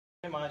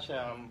Very much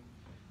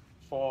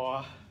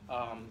for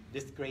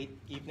this great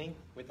evening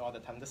with all the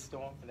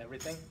thunderstorm and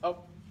everything. Oh,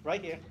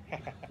 right here.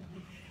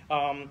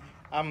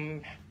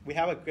 We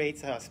have a great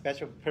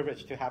special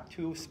privilege to have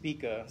two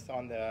speakers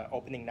on the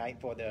opening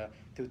night for the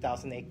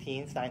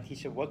 2018 Science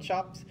Teacher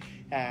Workshops.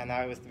 And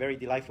I was very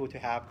delightful to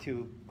have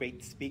two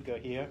great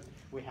speakers here.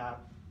 We have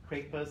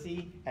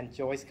Piercy and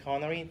Joyce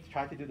Connery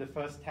try to do the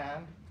first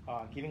time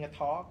giving a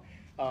talk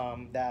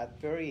that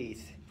very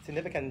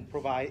significant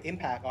provide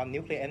impact on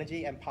nuclear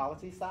energy and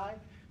policy side.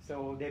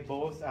 So they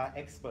both are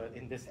expert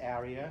in this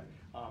area.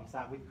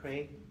 Start with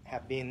Craig,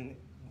 have been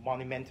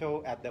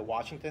monumental at the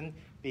Washington,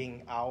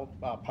 being our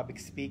public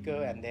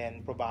speaker and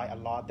then provide a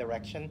lot of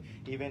direction.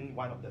 Even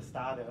one of the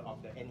starter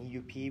of the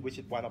NEUP, which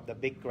is one of the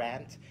big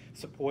grants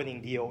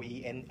supporting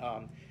DOE and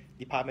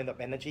Department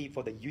of Energy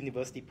for the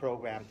university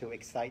program to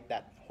excite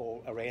that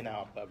whole arena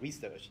of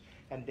research.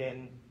 And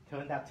then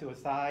turn that to a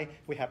side,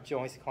 we have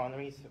Joyce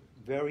Connery,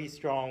 very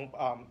strong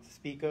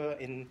speaker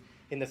in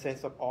the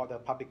sense of all the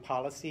public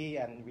policy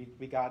and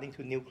regarding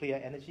to nuclear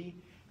energy.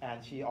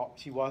 And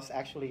she was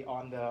actually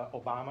on the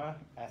Obama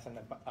as an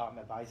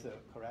advisor,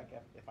 correct,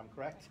 if I'm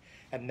correct.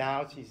 And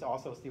now she's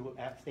also still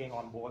staying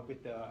on board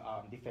with the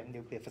Defense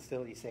Nuclear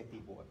Facility Safety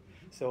Board.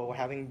 So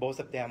having both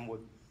of them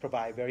would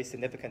provide very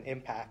significant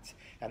impact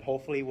and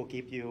hopefully will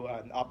give you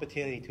an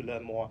opportunity to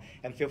learn more.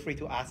 And feel free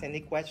to ask any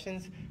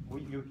questions.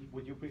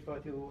 Would you prefer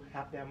to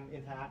have them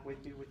interact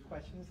with you with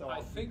questions? Or?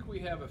 I think we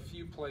have a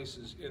few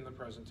places in the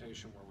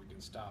presentation where we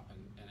can stop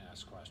and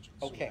ask questions.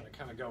 Okay. So we're going to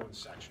kind of go in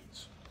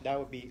sections. That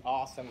would be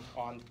awesome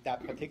on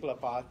that particular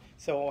part.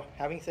 So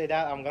having said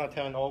that, I'm going to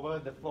turn over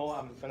the floor.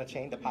 I'm going to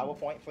change the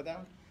PowerPoint for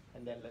them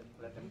and then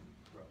let them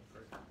grow.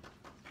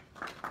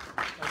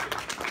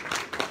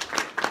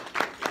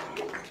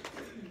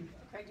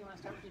 Craig, do you want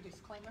to start with your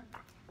disclaimer?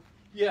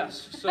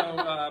 Yes, so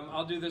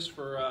I'll do this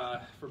for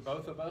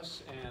both of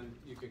us, and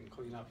you can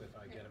clean up if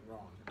I get it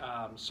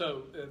wrong.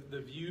 So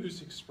the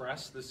views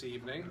expressed this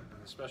evening,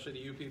 especially to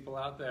you people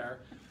out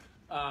there,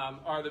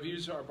 are the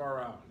views of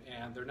our own,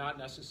 and they're not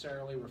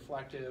necessarily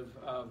reflective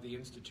of the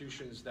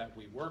institutions that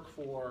we work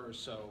for,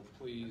 so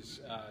please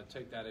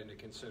take that into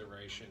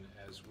consideration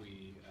as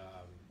we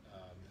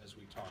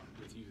talk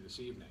with you this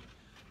evening.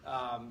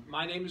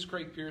 My name is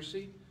Craig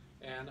Piercy,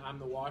 and I'm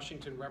the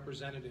Washington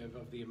representative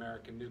of the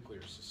American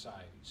Nuclear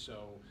Society.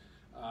 So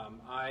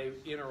I'm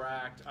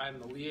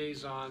the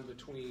liaison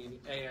between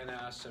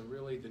ANS and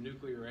really the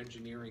nuclear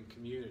engineering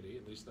community,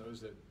 at least those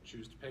that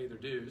choose to pay their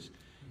dues,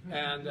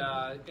 and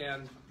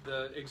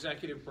the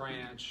executive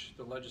branch,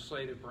 the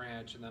legislative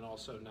branch, and then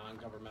also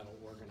non-governmental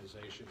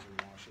organizations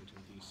in Washington,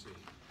 D.C.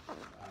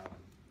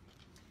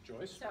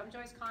 Joyce? So I'm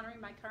Joyce Connery.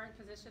 My current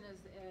position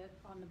is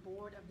on the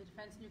board of the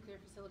Defense Nuclear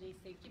Facility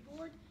Safety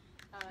Board.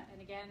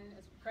 And again,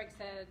 as Craig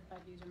said, my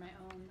views are my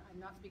own. I'm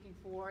not speaking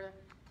for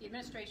the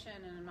administration,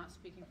 and I'm not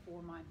speaking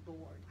for my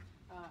board.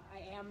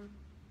 I am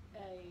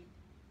a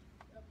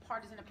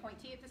partisan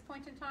appointee at this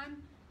point in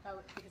time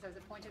because I was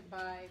appointed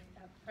by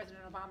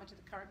President Obama to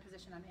the current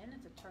position I'm in.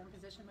 It's a term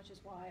position, which is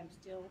why I'm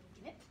still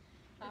in it.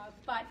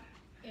 But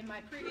in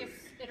my previous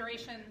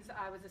iterations,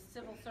 I was a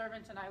civil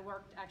servant, and I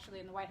worked actually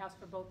in the White House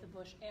for both the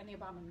Bush and the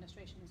Obama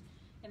administrations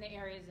in the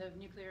areas of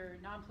nuclear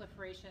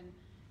nonproliferation,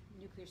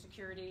 nuclear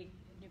security,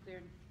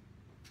 nuclear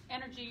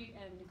energy,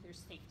 and nuclear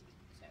safety.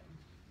 So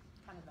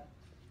kind of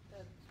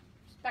the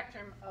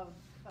spectrum of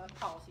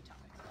policy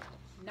topics,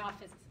 not a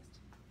physicist.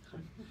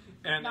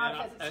 And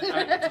I'm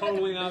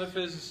totally not a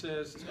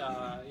physicist,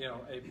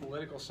 a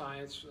political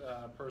science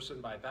person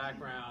by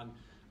background.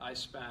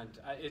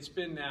 It's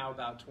been now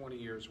about 20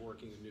 years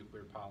working in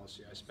nuclear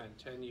policy. I spent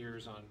 10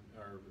 years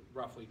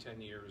roughly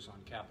 10 years on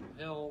Capitol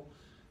Hill,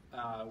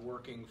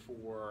 working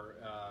for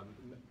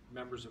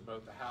members of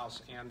both the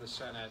House and the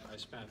Senate. I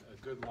spent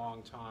a good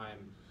long time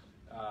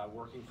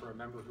working for a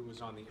member who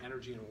was on the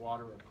Energy and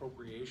Water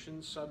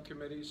Appropriations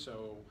Subcommittee,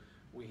 so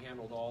we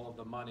handled all of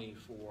the money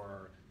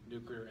for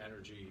nuclear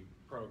energy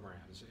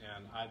programs.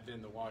 And I've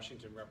been the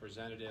Washington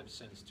representative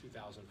since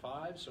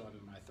 2005, so I'm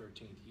in my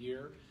 13th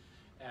year.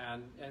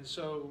 And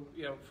so,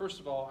 first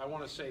of all, I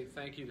want to say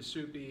thank you to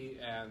SUPI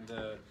and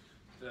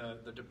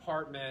the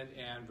department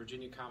and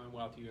Virginia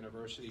Commonwealth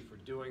University for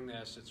doing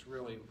this. It's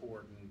really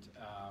important.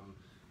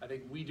 I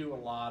think we do a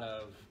lot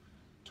of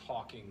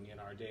talking in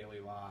our daily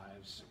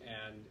lives,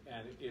 and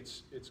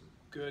it's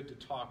good to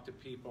talk to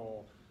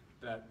people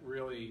that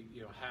really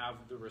have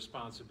the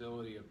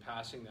responsibility of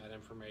passing that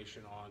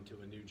information on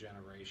to a new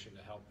generation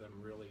to help them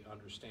really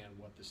understand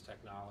what this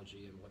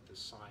technology and what this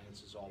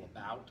science is all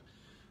about.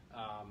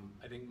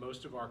 I think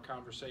most of our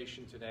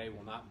conversation today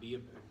will not be,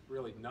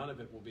 really none of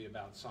it will be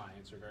about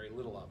science, or very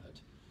little of it.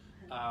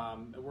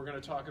 We're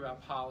going to talk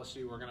about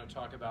policy, we're going to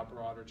talk about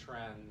broader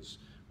trends,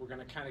 we're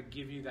going to kind of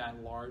give you that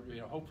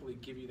hopefully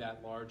give you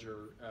that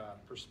larger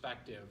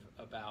perspective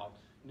about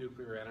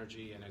nuclear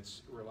energy and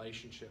its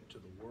relationship to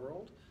the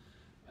world.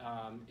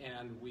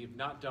 And we've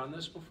not done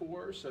this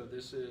before, so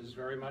this is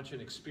very much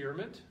an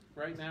experiment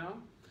right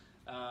now.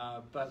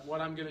 But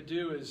what I'm going to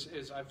do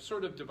is I've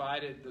sort of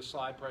divided the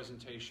slide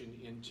presentation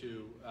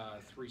into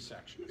 3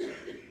 sections.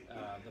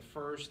 The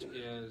first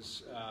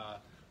is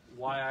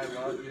why I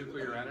love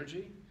nuclear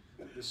energy.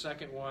 The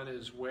second one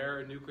is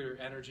where nuclear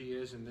energy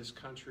is in this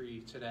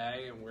country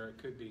today and where it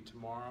could be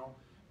tomorrow.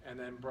 And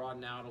then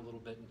broaden out a little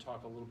bit and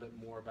talk a little bit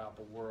more about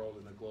the world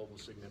and the global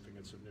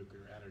significance of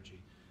nuclear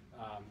energy.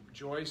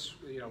 Joyce,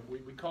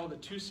 we call it the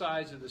 2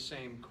 sides of the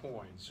same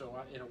coin. So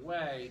in a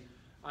way,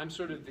 I'm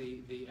sort of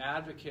the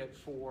advocate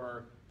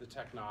for the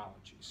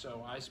technology.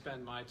 So I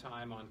spend my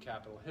time on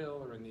Capitol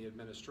Hill or in the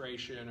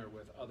administration or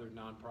with other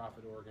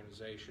nonprofit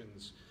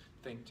organizations,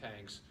 think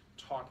tanks,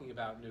 talking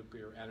about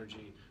nuclear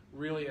energy,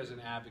 really as an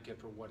advocate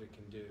for what it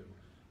can do.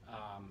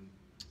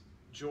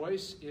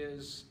 Joyce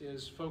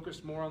is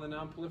focused more on the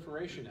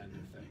non-proliferation end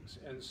of things.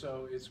 And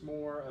so it's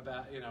more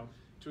about,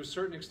 to a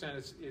certain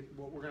extent,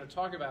 what we're going to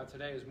talk about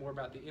today is more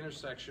about the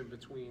intersection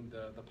between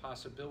the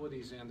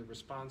possibilities and the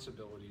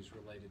responsibilities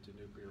related to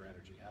nuclear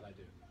energy. How'd I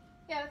do?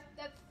 Yeah,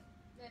 that's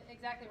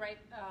exactly right.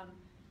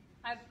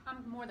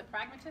 I'm more the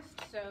pragmatist,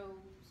 so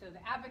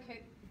the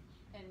advocate,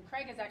 and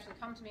Craig has actually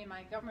come to me in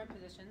my government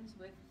positions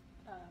with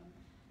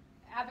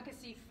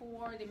advocacy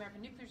for the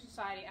American Nuclear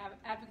Society,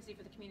 advocacy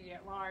for the community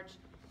at large,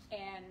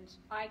 and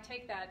I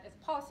take that as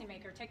a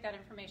policymaker, take that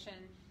information,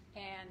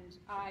 and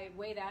I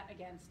weigh that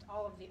against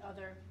all of the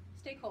other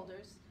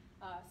stakeholders,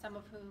 some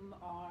of whom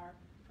are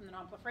from the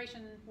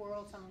non-proliferation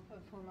world, some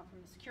of whom are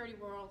from the security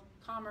world,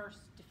 commerce,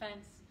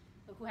 defense,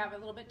 who have a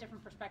little bit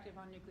different perspective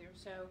on nuclear.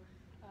 So,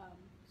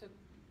 so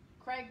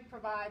Craig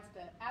provides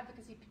the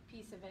advocacy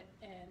piece of it,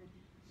 and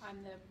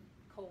I'm the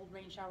cold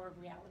rain shower of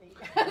reality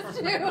as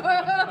to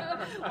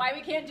why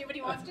we can't do what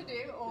he wants to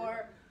do,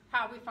 or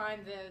how we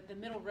find the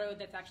middle road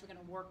that's actually going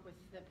to work with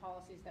the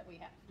policies that we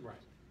have. Right.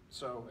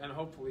 So, and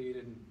hopefully you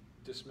didn't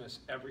dismiss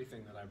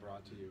everything that I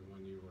brought to you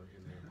when you were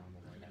in the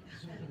Obama White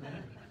House.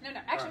 No.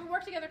 Actually, we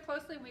worked together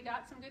closely. We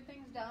got some good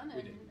things done,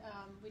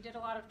 and We we did a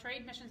lot of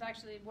trade missions.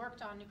 Actually,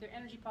 worked on nuclear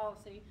energy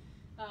policy,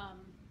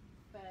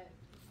 but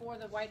for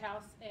the White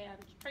House and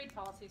trade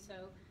policy.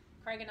 So,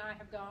 Craig and I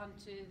have gone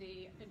to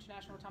the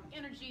International Atomic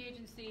Energy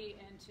Agency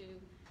and to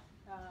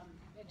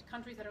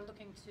countries that are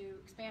looking to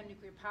expand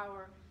nuclear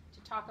power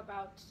to talk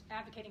about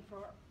advocating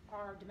for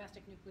our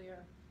domestic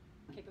nuclear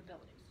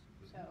capabilities.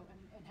 So,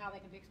 and how they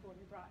can be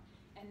exported abroad.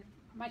 And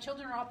my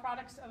children are all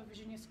products of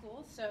Virginia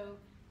schools, so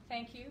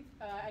thank you.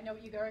 I know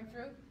what you're going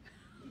through.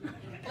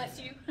 Bless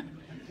you.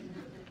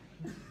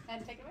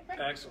 And take it away, Craig.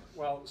 Excellent.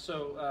 Well,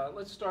 so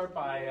let's start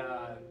by,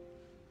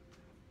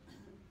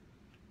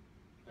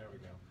 there we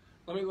go.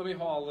 Let me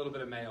haul a little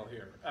bit of mail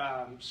here.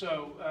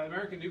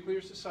 American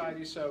Nuclear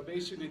Society, so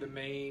basically the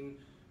main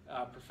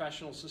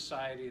professional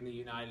society in the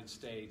United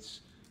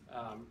States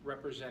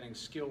representing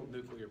skilled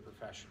nuclear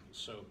professionals.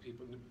 So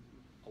people,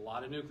 a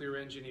lot of nuclear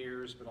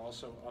engineers, but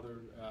also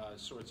other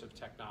sorts of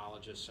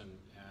technologists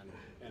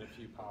and a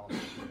few policy.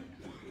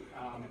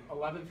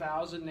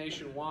 11,000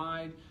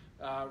 nationwide,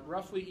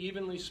 roughly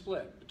evenly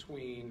split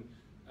between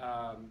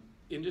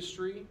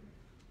industry,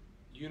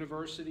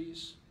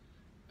 universities,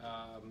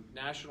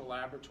 national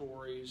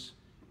laboratories,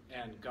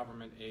 and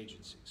government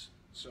agencies.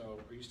 So,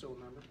 are you still a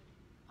member?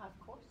 Of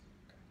course.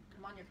 Okay.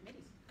 I'm on your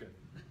committees. Good.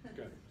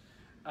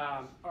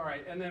 All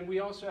right, and then we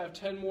also have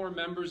 10 more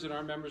members that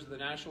aren't members of the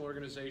national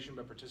organization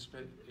but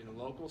participate in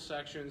local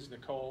sections.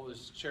 Nicole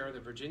is chair of the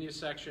Virginia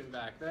section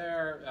back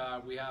there.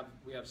 We have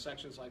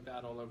sections like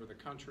that all over the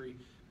country.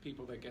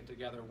 People that get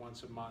together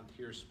once a month,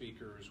 hear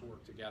speakers,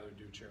 work together,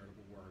 do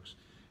charitable works.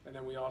 And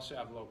then we also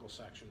have local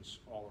sections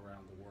all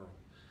around the world.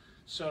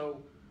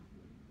 So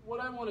what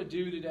I want to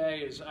do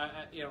today is,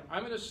 I'm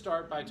going to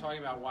start by talking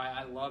about why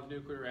I love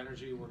nuclear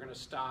energy. We're going to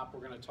stop.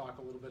 We're going to talk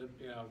a little bit of,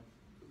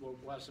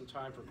 we'll have some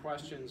time for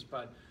questions,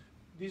 but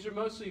these are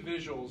mostly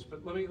visuals,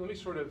 but let me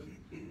sort of,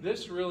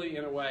 this really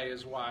in a way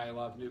is why I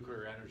love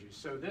nuclear energy.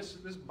 So this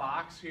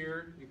box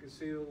here, you can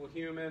see the little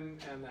human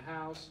and the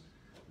house.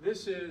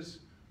 This is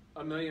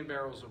 1 million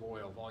barrels of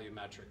oil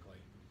volumetrically.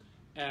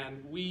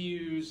 And we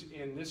use,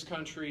 in this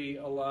country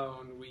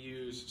alone, we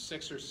use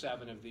 6 or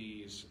 7 of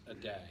these a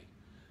day.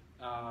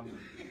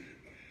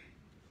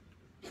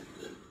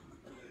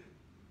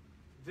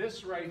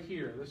 This right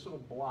here, this little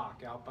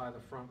block out by the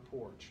front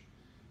porch,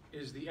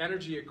 is the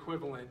energy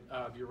equivalent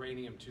of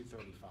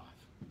uranium-235.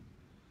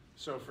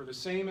 So for the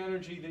same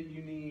energy that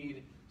you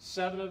need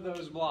 7 of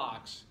those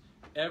blocks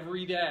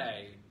every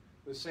day,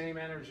 the same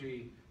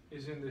energy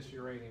is in this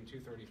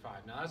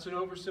uranium-235. Now that's an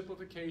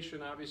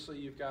oversimplification. Obviously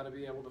you've got to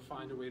be able to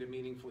find a way to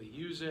meaningfully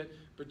use it,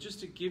 but just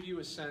to give you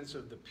a sense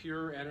of the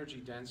pure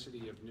energy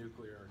density of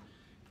nuclear,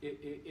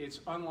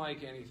 it's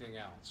unlike anything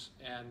else.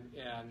 And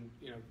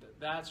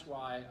that's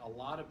why a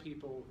lot of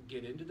people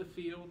get into the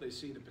field. They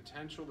see the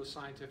potential, the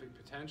scientific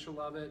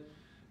potential of it,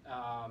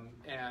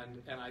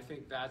 and I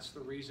think that's the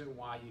reason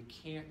why you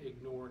can't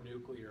ignore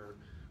nuclear,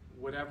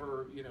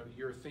 whatever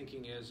your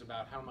thinking is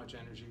about how much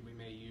energy we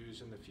may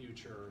use in the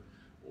future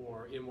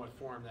or in what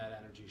form that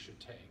energy should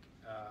take.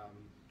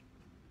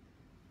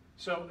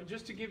 So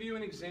just to give you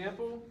an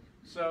example,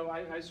 so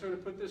I sort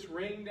of put this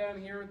ring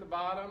down here at the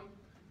bottom.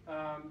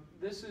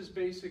 This is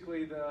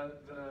basically the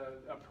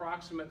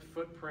approximate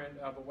footprint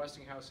of a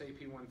Westinghouse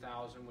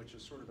AP1000, which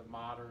is sort of the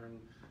modern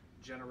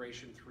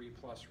Generation 3+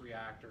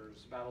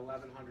 reactors, about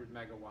 1,100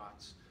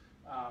 megawatts.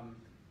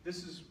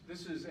 This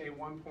is a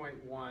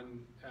 1.1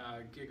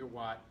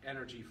 gigawatt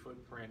energy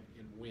footprint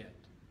in wind.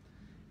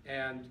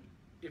 And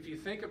if you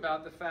think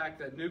about the fact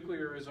that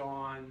nuclear is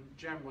on,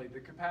 generally, the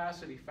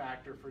capacity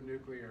factor for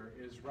nuclear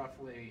is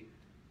roughly,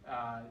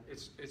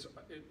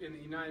 in the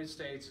United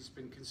States, it's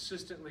been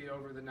consistently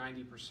over the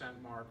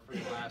 90% mark for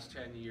the last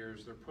 10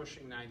 years. They're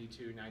pushing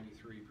 92,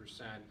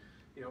 93%.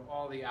 You know,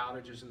 all the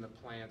outages in the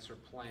plants are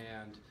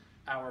planned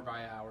hour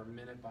by hour,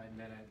 minute by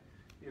minute.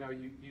 You know,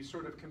 you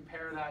sort of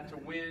compare that to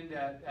wind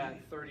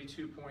at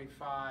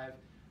 32.5.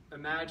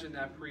 Imagine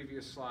that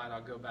previous slide,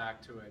 I'll go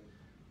back to it.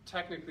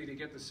 Technically, to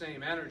get the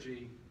same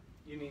energy,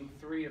 you need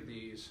 3 of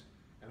these,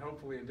 and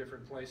hopefully in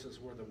different places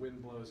where the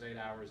wind blows 8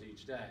 hours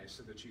each day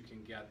so that you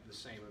can get the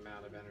same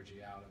amount of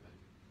energy out of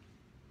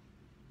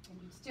it.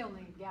 And you still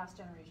need gas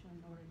generation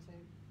in order to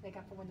make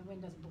up for when the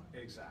wind doesn't blow.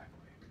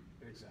 Exactly,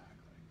 exactly.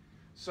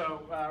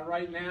 So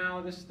right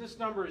now, this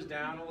number is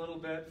down a little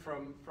bit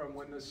from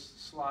when this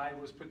slide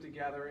was put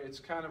together.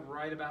 It's kind of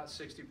right about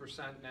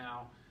 60%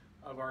 now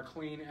of our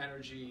clean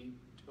energy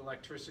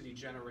electricity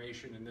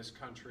generation in this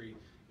country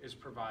is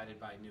provided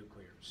by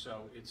nuclear.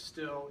 So it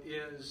still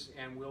is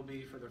and will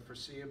be for the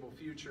foreseeable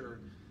future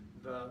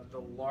the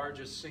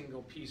largest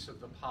single piece of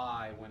the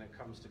pie when it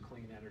comes to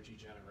clean energy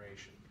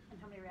generation.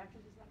 And how many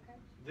reactors is that, Craig?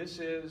 This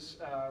is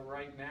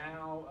right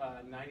now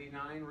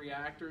 99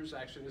 reactors.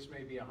 Actually, this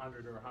may be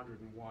 100 or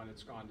 101.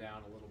 It's gone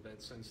down a little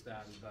bit since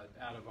then, but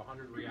out of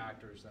 100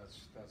 reactors,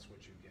 that's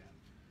what you get.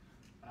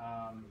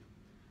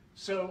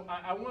 So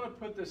I want to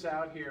put this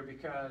out here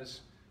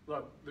because,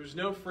 look, there's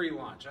no free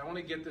lunch. I want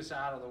to get this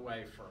out of the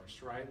way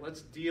first, right?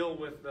 Let's deal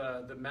with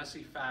the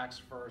messy facts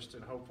first,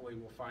 and hopefully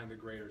we'll find the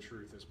greater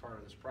truth as part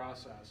of this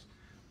process.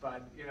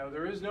 But, you know,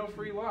 there is no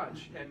free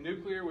lunch. And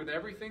nuclear, with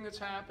everything that's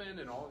happened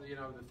and all, you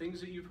know, the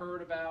things that you've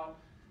heard about,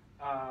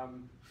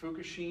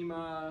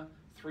 Fukushima,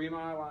 3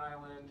 Mile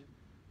Island,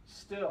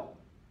 still,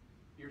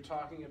 you're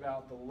talking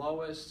about the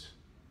lowest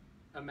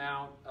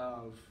amount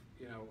of,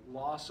 you know,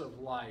 loss of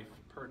life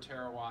per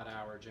terawatt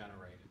hour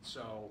generated.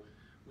 So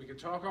we can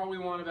talk all we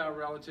want about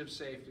relative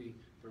safety.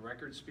 The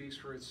record speaks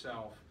for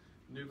itself.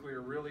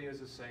 Nuclear really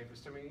is the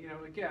safest. I mean, you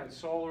know, again,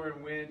 solar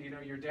and wind, you know,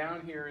 you're down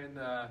here in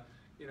the,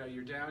 you know,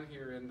 you're down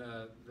here in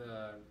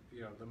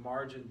the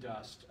margin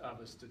dust of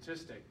a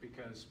statistic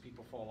because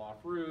people fall off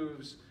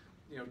roofs,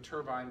 you know,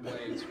 turbine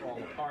blades fall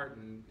apart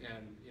and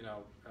you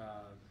know,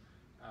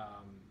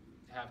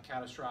 have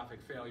catastrophic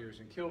failures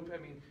and kill. I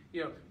mean,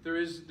 you know, there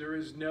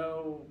is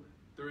no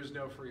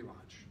free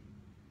lunch.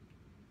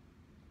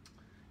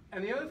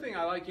 And the other thing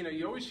I like, you know,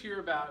 you always hear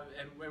about,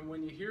 and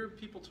when you hear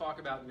people talk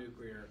about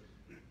nuclear,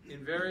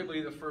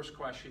 invariably the first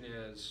question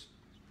is,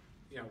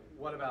 you know,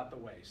 what about the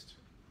waste,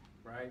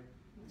 right?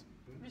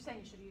 I'm just saying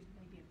you should use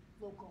maybe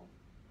a local.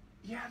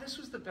 Yeah, this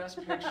was the best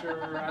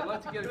picture. I'd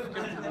like to get a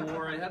bit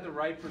more. It had the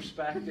right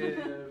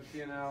perspective,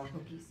 you know.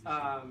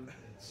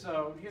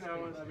 So, you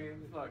know, I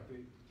mean, look,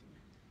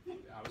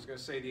 I was going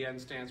to say the N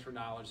stands for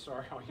knowledge.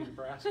 Sorry, all you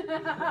Nebraskans.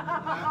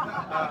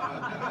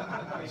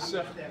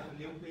 So,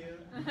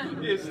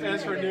 it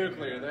stands for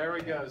nuclear. There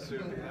we go,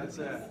 Suki. That's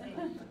it.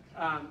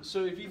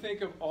 So if you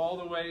think of all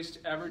the waste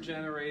ever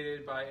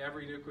generated by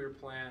every nuclear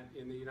plant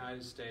in the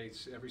United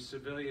States, every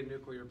civilian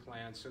nuclear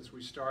plant since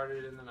we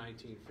started in the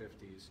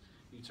 1950s,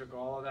 you took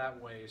all of that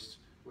waste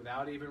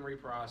without even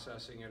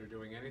reprocessing it or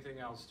doing anything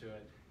else to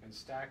it and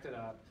stacked it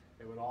up,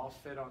 it would all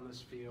fit on this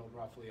field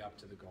roughly up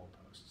to the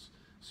goalposts.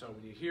 So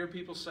when you hear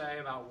people say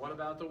about what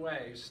about the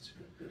waste,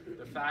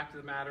 the fact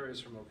of the matter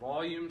is from a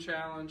volume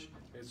challenge,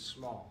 it's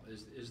small.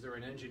 Is there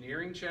an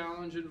engineering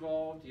challenge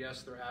involved?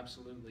 Yes, there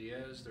absolutely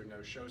is. There are no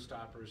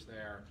showstoppers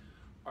there.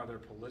 Are there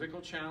political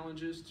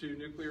challenges to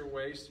nuclear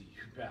waste?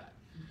 You bet.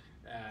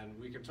 And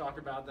we can talk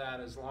about that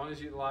as long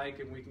as you like,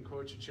 and we can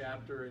quote you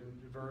chapter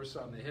and verse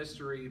on the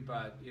history,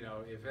 but you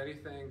know, if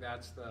anything,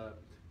 that's the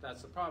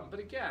problem. But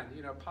again,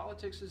 you know,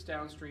 politics is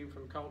downstream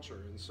from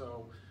culture, and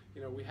so you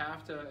know, we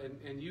have to,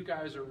 and you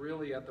guys are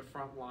really at the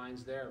front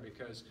lines there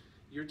because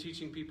you're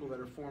teaching people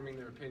that are forming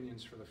their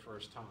opinions for the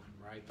first time,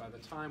 right? By the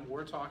time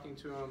we're talking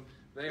to them,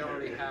 they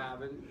already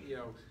have, and you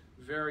know,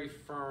 very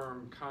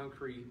firm,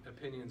 concrete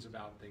opinions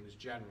about things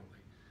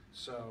generally.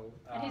 So.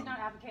 And he's not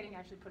advocating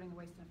actually putting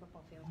waste in a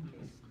football field in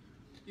case.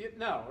 Yeah,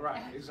 no,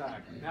 right,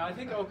 exactly. Now I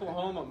think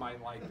Oklahoma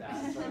might like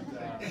that, but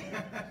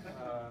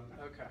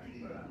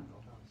okay.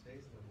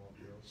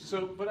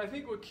 So, but I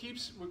think what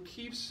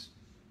keeps.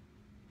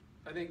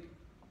 I think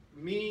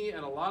me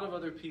and a lot of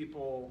other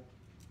people,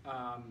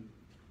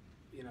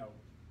 you know,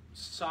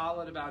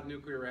 solid about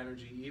nuclear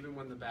energy, even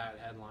when the bad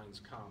headlines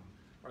come,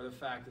 are the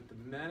fact that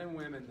the men and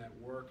women that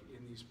work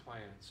in these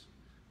plants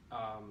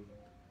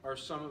are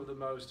some of the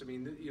most, I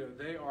mean, you know,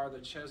 they are the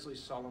Chesley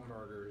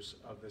Sullenbergers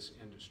of this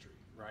industry.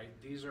 right?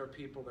 These are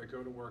people that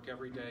go to work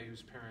every day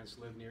whose parents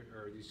live near,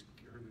 or your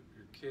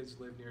kids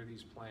live near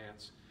these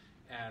plants,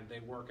 and they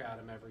work at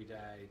them every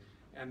day,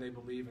 and they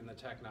believe in the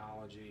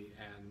technology,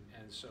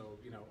 and so,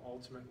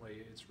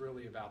 ultimately, it's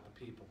really about the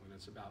people, and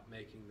it's about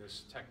making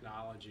this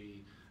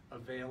technology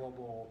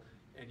available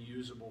and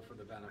usable for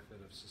the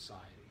benefit of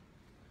society.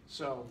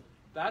 So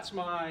that's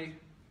my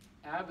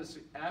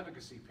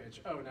advocacy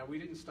pitch. Oh, now we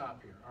didn't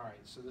stop here. All right,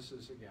 so this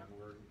is, again,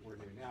 we're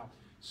new now.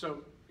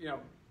 So,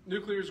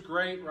 nuclear is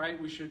great, right?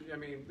 We should,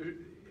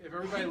 if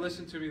everybody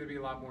listened to me, there'd be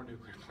a lot more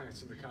nuclear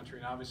plants in the country,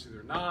 and obviously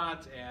they're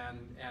not, and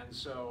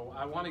so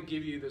I want to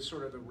give you the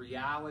sort of the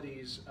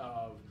realities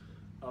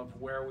of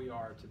where we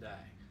are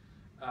today.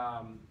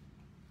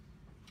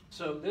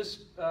 So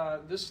this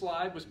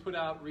slide was put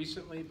out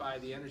recently by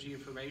the Energy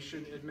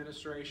Information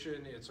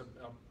Administration. It's a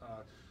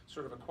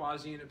sort of a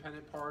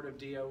quasi-independent part of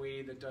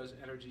DOE that does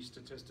energy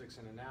statistics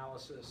and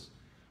analysis.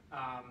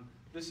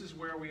 This is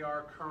where we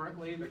are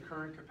currently. The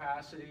current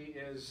capacity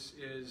is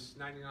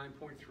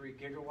 99.3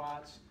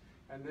 gigawatts,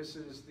 and this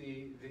is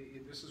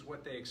this is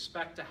what they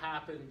expect to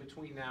happen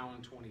between now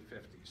and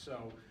 2050.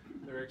 So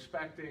they're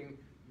expecting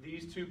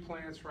these two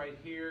plants right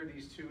here,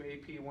 these two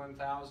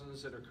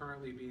AP1000s that are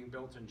currently being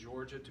built in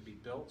Georgia to be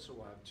built. So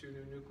we'll have 2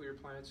 new nuclear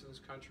plants in this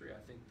country. I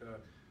think the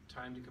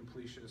time to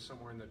completion is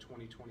somewhere in the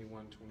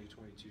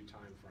 2021-2022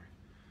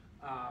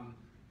 timeframe.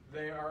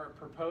 They are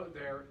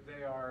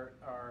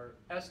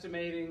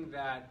estimating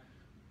that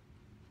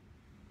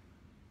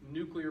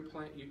nuclear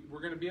plant,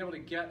 we're going to be able to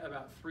get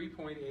about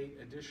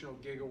 3.8 additional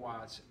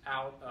gigawatts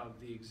out of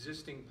the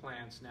existing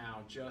plants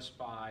now just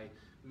by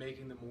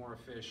making them more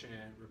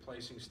efficient,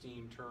 replacing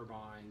steam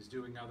turbines,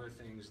 doing other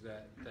things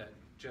that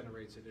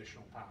generates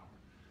additional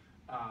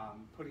power,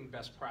 putting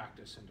best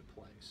practice into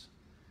place.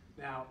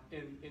 Now,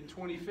 in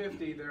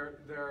 2050,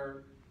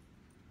 they're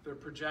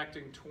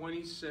projecting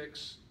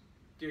 26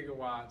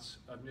 gigawatts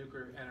of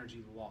nuclear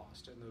energy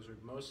lost, and those are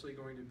mostly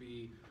going to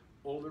be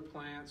older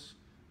plants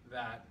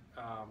that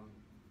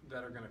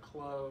are going to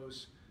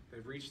close.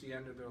 They've reached the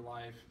end of their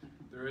life.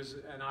 There is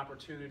an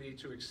opportunity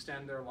to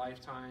extend their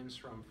lifetimes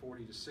from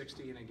 40 to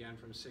 60, and again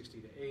from 60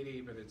 to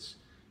 80, but it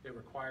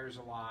requires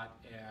a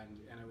lot, and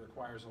it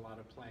requires a lot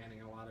of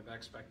planning, a lot of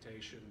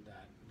expectation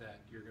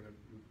that you're going to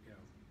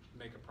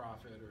make a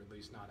profit, or at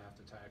least not have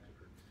to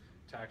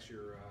tax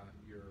your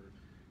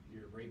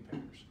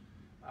ratepayers.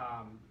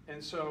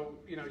 And so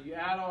you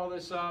add all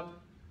this up,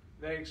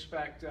 they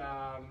expect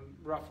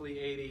roughly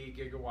 80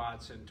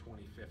 gigawatts in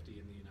 2050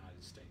 in the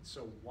United States.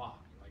 So why?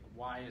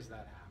 Why is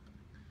that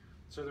happening?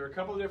 So there are a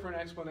couple of different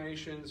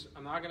explanations.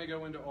 I'm not going to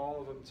go into all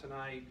of them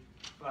tonight,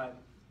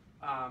 but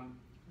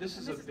this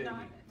is a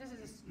biggie. This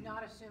is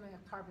not assuming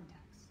a carbon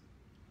tax.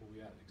 Well,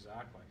 yeah,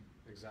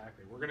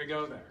 exactly. We're going to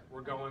go there.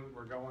 We're going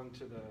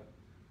to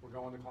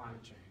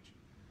climate change.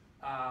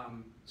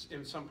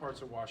 In some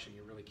parts of Washington,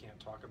 you really can't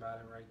talk about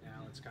it right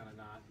now. It's kind of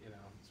not,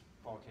 it's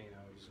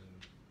volcanoes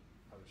and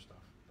other stuff.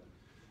 But,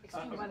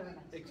 Extreme weather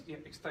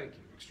events. Thank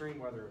you. Extreme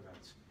weather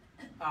events.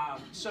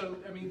 So,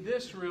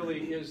 this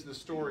really is the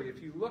story.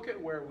 If you look at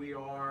where we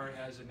are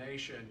as a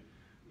nation,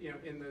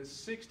 in the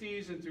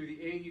 60s and through the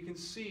 80s, you can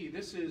see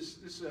this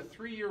is a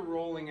 3-year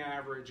rolling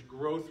average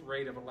growth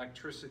rate of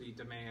electricity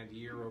demand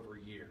year over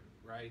year,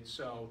 right?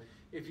 So,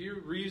 if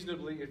you're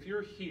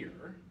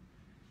here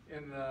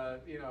in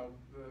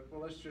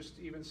well, let's just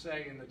even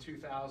say in the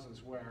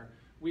 2000s, where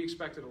we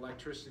expected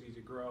electricity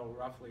to grow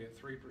roughly at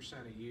 3%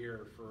 a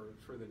year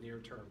for the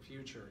near-term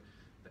future.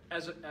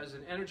 As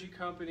an energy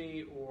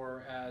company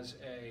or as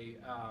a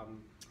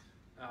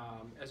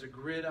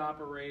grid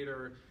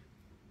operator,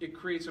 it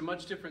creates a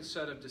much different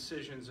set of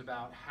decisions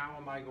about how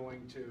am I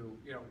going to,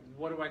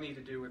 what do I need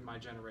to do with my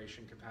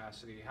generation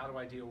capacity? How do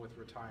I deal with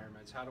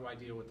retirements? How do I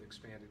deal with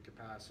expanded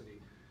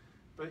capacity?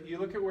 But you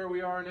look at where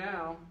we are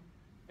now,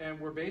 and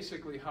we're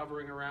basically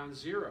hovering around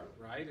zero,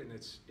 right? And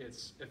it's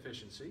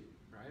efficiency,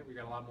 right? We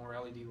got a lot more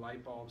LED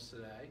light bulbs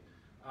today.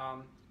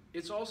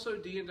 It's also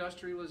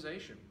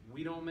deindustrialization.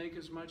 We don't make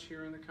as much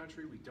here in the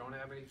country. We don't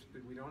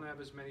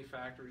have as many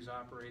factories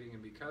operating,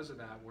 and because of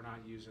that, we're not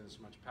using as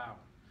much power.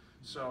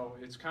 So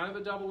it's kind of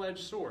a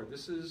double-edged sword.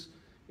 This is,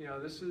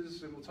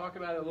 and we'll talk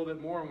about it a little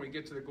bit more when we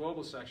get to the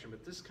global section.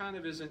 But this kind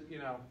of isn't,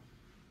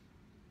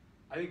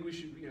 I think we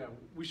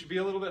should be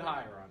a little bit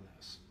higher on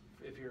this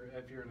if you're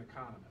an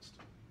economist.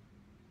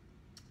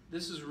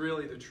 This is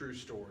really the true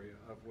story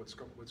of what's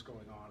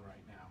going on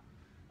right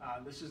now.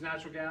 This is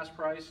natural gas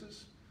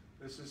prices.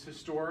 This is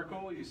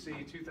historical. You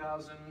see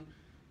 2000,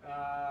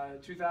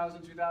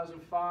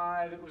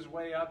 2005, it was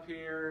way up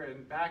here,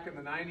 and back in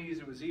the 90s,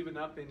 it was even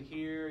up in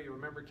here. You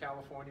remember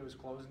California was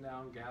closing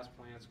down gas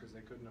plants because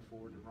they couldn't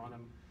afford to run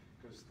them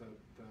because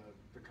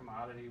the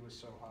commodity was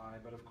so high.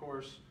 But of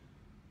course,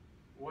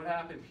 what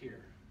happened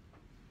here?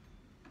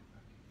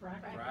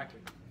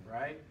 Fracking,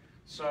 right?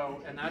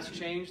 So, and that's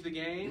changed the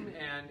game,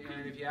 and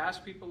if you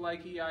ask people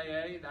like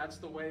EIA, that's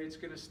the way it's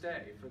going to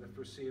stay for the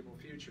foreseeable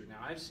future. Now,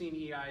 I've seen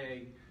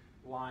EIA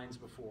lines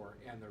before,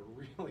 and they're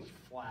really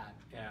flat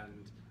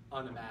and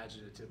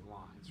unimaginative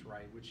lines,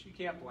 right? Which you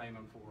can't blame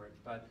them for it.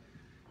 But,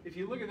 if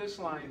you look at this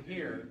line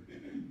here,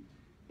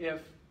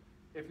 if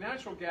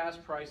natural gas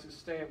prices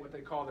stay at what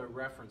they call their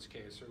reference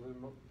case, or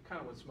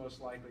kind of what's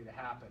most likely to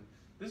happen,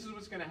 this is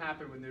what's going to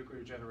happen with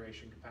nuclear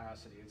generation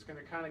capacity. It's going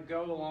to kind of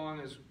go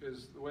along as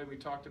the way we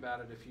talked about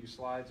it a few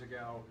slides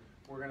ago.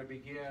 We're going to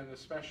begin,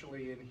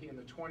 especially in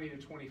the 20 to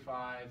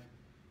 25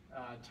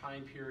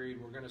 time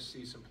period, we're going to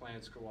see some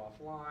plants go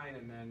offline,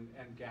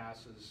 and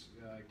gas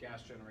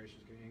generation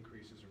is going to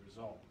increase as a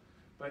result.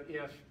 But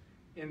if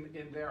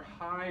in their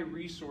high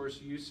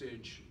resource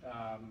usage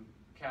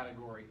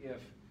category,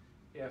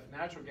 if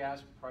natural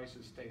gas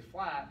prices stay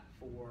flat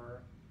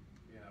for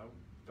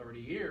 30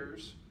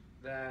 years,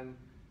 then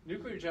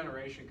nuclear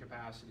generation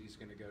capacity is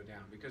going to go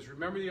down. Because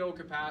remember the old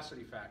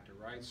capacity factor,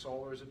 right?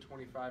 Solar's at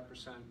 25%,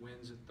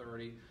 wind's at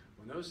 30%.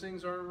 When those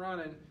things aren't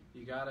running,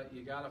 you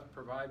gotta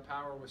provide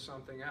power with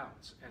something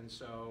else. And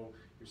so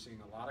you're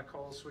seeing a lot of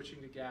coal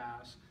switching to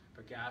gas,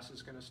 but gas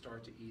is going to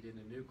start to eat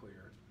into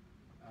nuclear,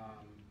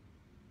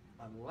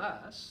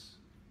 unless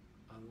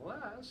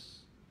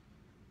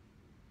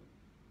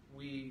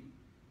we,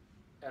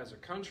 as a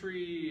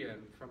country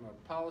and from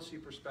a policy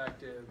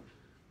perspective,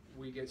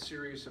 we get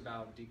serious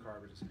about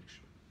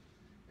decarbonization,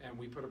 and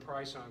we put a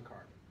price on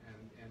carbon.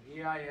 And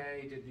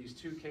EIA did these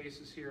two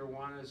cases here.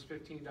 One is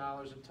 $15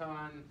 a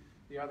ton.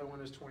 The other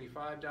one is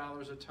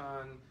 $25 a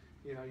ton.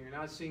 You're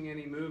not seeing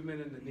any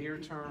movement in the near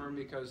term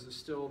because there's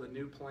still the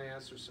new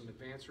plants. There's some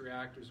advanced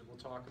reactors that we'll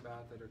talk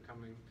about that are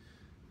coming,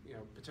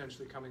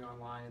 potentially coming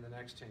online in the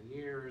next 10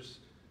 years,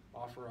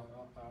 offer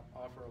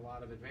a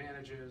lot of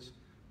advantages.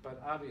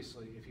 But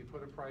obviously, if you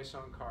put a price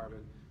on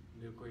carbon,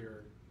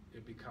 nuclear,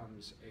 it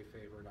becomes a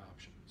favored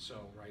option.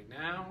 So right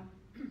now,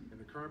 in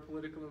the current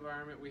political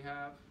environment we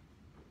have,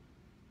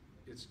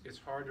 it's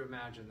hard to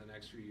imagine the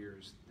next few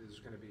years there's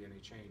going to be any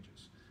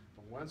changes.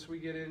 But once we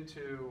get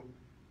into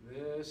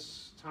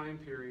this time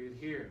period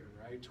here,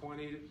 right,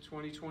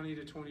 2020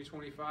 to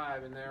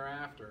 2025 and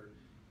thereafter,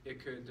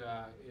 it could,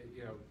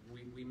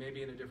 we may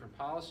be in a different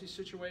policy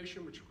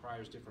situation, which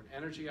requires different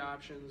energy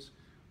options,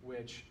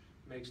 which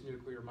makes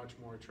nuclear much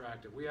more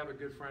attractive. We have a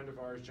good friend of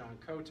ours, John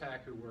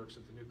Kotak, who works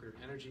at the Nuclear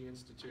Energy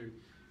Institute,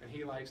 and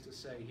he likes to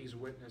say he's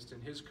witnessed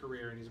in his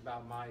career, and he's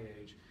about my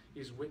age,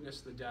 he's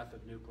witnessed the death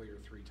of nuclear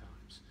 3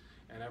 times.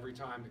 And every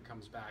time it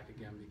comes back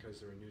again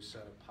because there are a new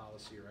set of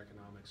policy or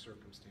economic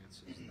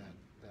circumstances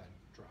that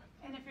drive.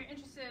 And if you're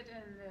interested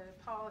in the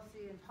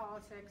policy and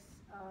politics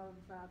of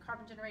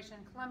carbon generation,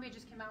 Columbia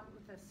just came out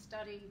with a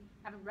study.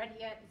 I haven't read it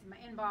yet. It's in my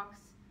inbox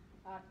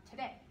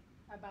today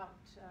about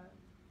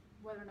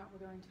whether or not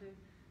we're going to,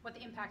 what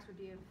the impacts would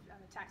be of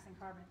taxing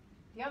carbon.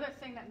 The other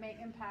thing that may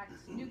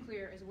impact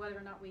nuclear is whether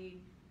or not we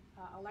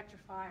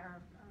electrify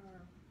our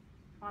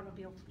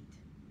automobile fleet.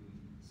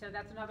 So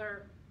that's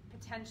another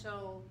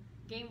potential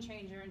game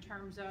changer in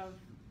terms of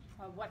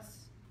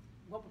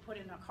what we put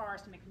in our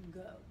cars to make them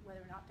go, whether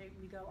or not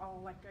we go all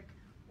electric,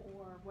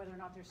 or whether or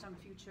not there's some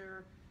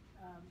future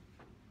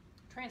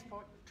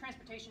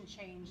transportation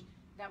change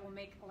that will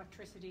make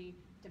electricity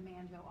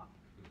demand go up.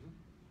 Mm-hmm.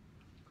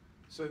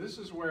 So this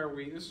is where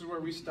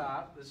we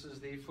stop. This is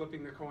the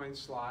flipping the coin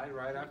slide,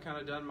 right? I've kind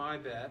of done my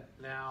bit.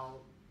 Now,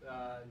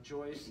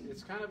 Joyce,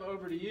 it's kind of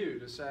over to you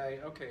to say,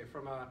 okay,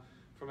 from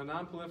a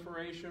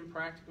non-proliferation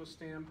practical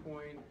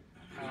standpoint,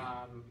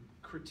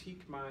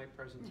 critique my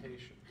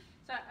presentation.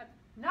 So I'm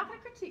not going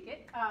to critique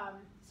it.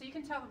 So you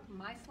can tell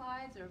my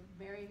slides are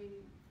very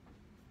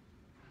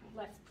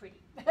less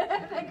pretty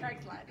than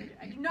Craig's slides.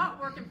 I do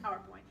not work in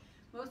PowerPoint,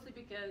 mostly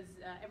because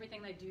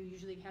everything I do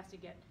usually has to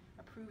get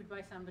approved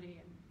by somebody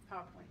in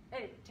PowerPoint.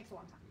 It takes a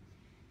long time.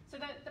 So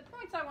the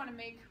points I want to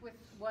make with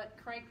what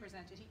Craig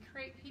presented,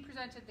 he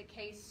presented the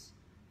case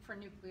for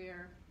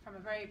nuclear from a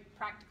very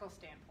practical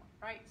standpoint,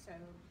 right? So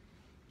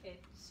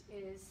it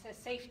is a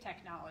safe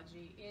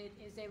technology. It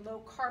is a low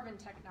carbon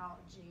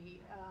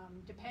technology.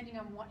 Depending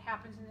on what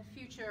happens in the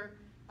future,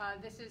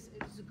 this is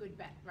a good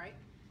bet, right?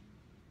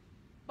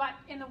 But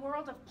in the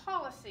world of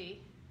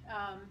policy,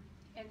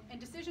 and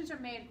decisions are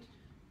made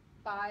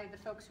by the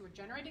folks who are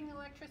generating the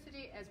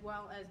electricity, as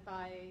well as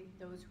by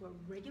those who are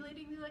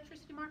regulating the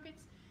electricity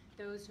markets,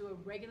 those who are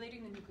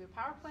regulating the nuclear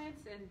power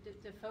plants, and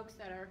the folks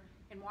that are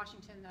in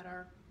Washington that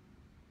are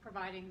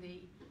providing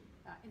the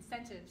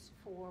incentives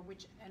for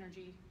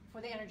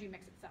the energy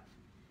mix itself.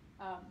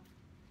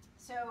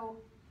 So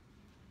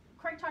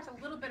Craig talked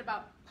a little bit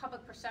about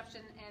public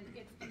perception and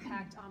its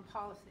impact on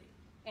policy.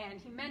 And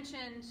he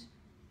mentioned,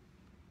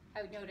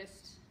 I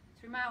noticed,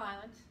 3 Mile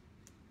Island,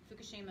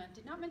 Fukushima,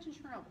 did not mention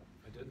Chernobyl.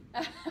 I didn't.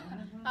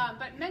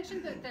 But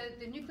mentioned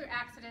the nuclear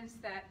accidents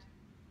that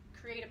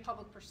create a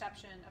public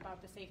perception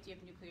about the safety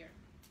of nuclear.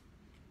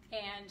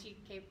 And he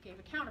gave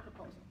a counter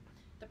proposal.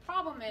 The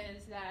problem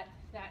is that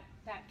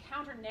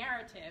counter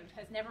narrative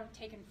has never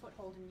taken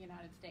foothold in the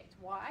United States.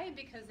 Why?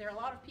 Because there are a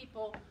lot of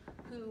people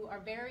who are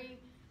very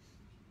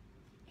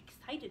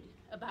excited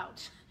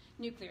about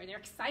nuclear. They're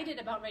excited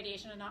about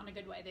radiation, and not in a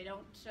good way. They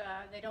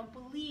don't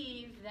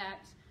believe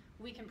that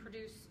we can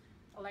produce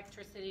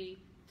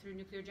electricity through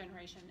nuclear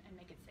generation and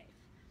make it safe.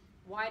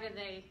 Why do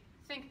they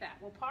think that?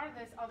 Well, part of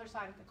this other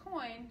side of the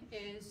coin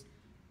is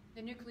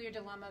the nuclear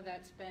dilemma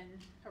that's been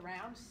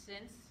around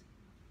since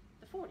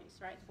the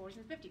 40s, right? The 40s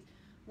and the 50s.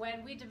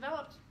 When we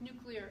developed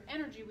nuclear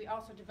energy, we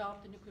also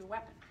developed the nuclear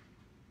weapon.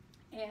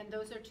 And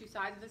those are two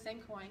sides of the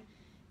same coin.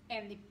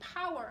 And the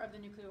power of the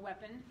nuclear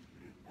weapon,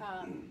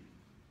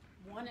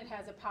 one, it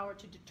has a power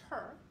to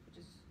deter, which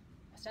is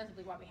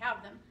ostensibly why we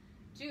have them.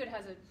 Two, it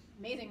has an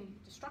amazing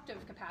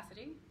destructive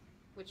capacity,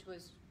 which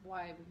was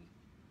why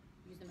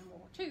we used them in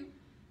World War II.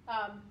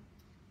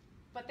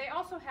 But they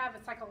also have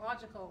a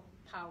psychological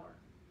power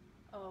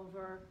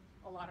over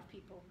a lot of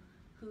people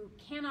who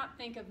cannot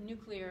think of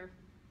nuclear,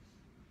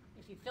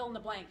 if you fill in the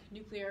blank,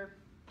 nuclear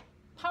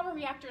power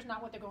reactor is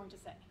not what they're going to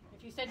say.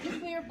 If you said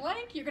nuclear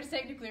blank, you're going to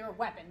say nuclear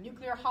weapon,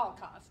 nuclear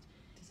holocaust.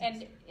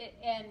 And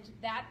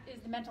that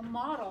is the mental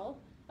model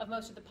of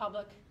most of the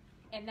public,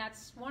 and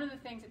that's one of the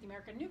things that the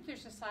American Nuclear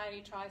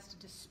Society tries to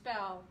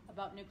dispel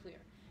about nuclear.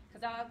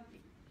 Because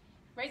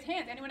raise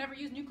hands, anyone ever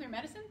used nuclear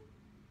medicine?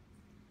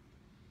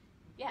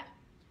 Yeah.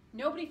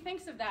 Nobody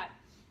thinks of that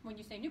when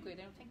you say nuclear.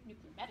 They don't think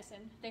nuclear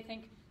medicine. They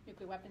think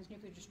nuclear weapons,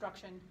 nuclear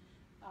destruction.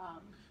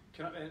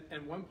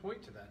 And one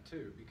point to that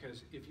too,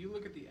 because if you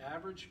look at the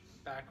average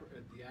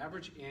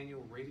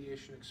annual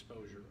radiation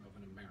exposure of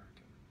an American,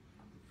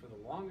 for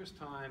the longest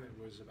time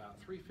it was about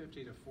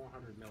 350 to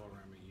 400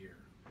 milliram a year.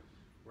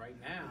 Right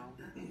now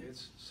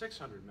it's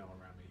 600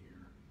 milliram a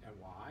year. And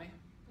why?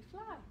 We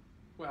fly.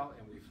 Well,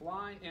 and we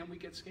fly and we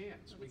get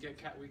scans. We get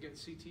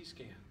CT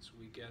scans.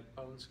 We get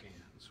bone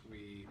scans.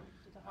 We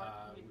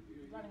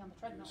running on the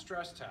treadmill.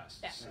 Stress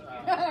tests.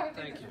 Yeah.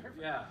 Thank you.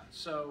 Yeah.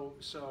 So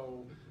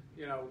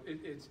you know,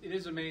 it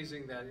is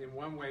amazing that in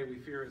one way we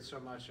fear it so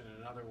much, and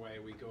in another way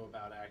we go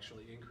about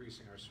actually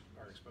increasing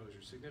our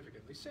exposure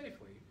significantly,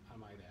 safely, I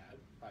might add,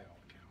 by all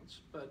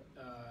accounts. But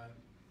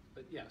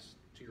yes,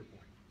 to your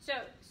point.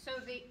 So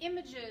the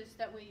images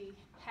that we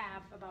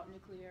have about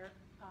nuclear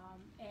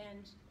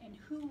and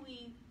who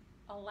we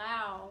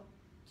allow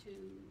to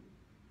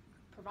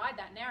provide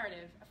that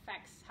narrative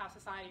affects how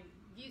society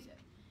views it.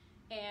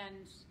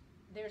 And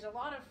there's a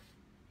lot of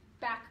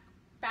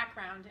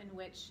background in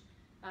which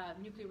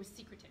nuclear was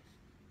secretive.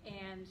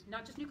 And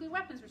not just nuclear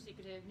weapons were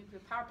secretive,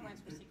 nuclear power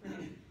plants were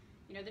secretive.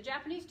 You know, the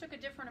Japanese took a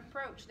different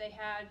approach. They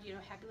had,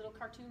 had little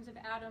cartoons of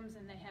atoms,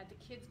 and they had the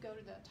kids go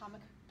to the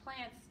atomic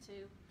plants to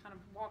kind of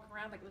walk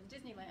around like it was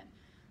Disneyland.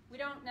 We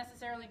don't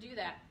necessarily do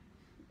that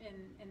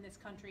in this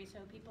country, so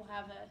people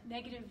have a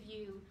negative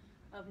view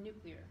of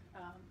nuclear.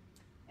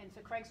 And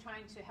so Craig's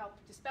trying to help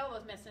dispel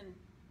those myths, and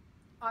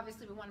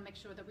obviously we want to make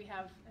sure that we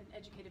have an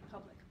educated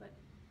public. But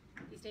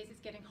these days it's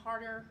getting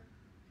harder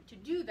to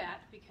do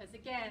that because,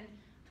 again,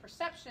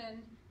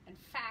 perception and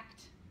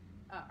fact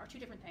are two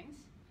different things,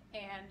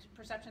 and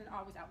perception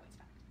always outweighs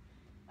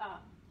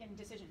fact in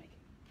decision making.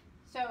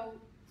 So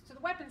the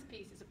weapons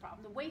piece is a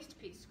problem. The waste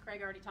piece,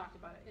 Craig already talked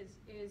about it,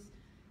 is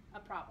a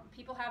problem.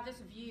 People have this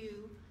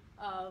view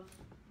of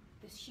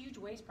this huge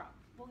waste problem.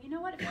 Well, you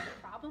know what? If it was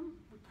a problem,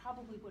 we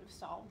probably would have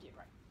solved it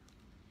right.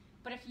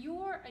 But if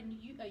you're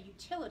a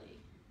utility,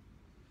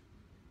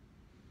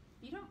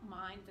 you don't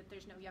mind that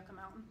there's no Yucca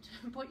Mountain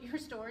to put your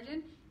storage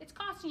in. It's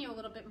costing you a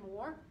little bit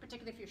more,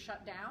 particularly if you're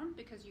shut down,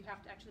 because you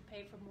have to actually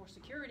pay for more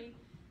security.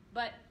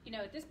 But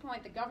at this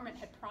point, the government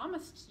had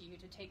promised you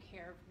to take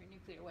care of your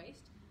nuclear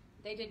waste.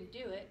 They didn't do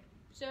it,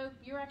 so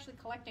you're actually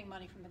collecting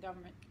money from the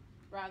government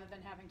rather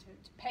than having to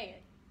pay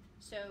it.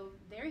 So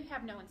there you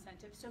have no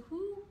incentive. So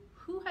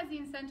who has the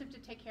incentive to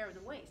take care of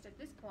the waste? At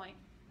this point,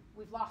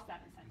 we've lost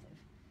that incentive.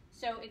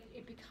 So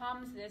it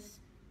becomes this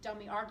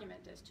dummy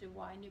argument as to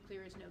why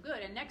nuclear is no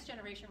good. And next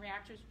generation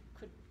reactors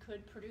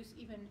could produce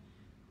even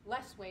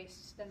less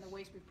waste than the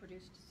waste we've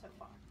produced so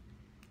far.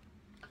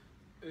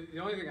 The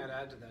only thing I'd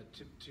add to that,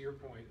 to your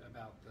point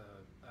about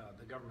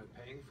the government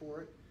paying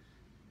for it,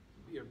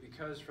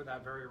 because for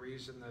that very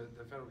reason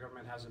the federal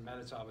government hasn't met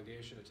its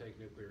obligation to take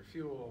nuclear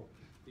fuel,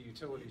 the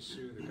utilities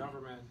sue the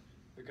government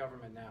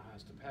now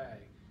has to pay.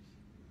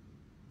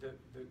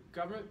 The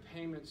government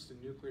payments to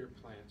nuclear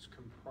plants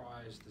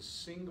comprise the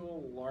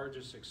single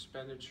largest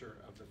expenditure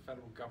of the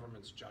federal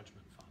government's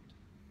judgment fund.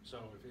 So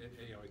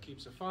if it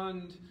keeps a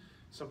fund,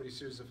 somebody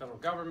sues the federal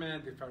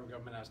government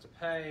has to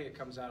pay, it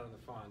comes out of the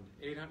fund,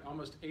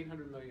 almost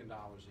 $800 million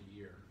a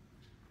year.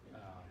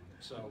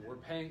 So we're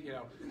paying,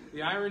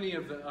 the irony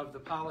of the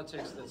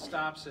politics that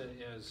stops it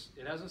is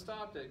it hasn't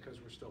stopped it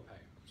because we're still paying.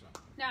 So.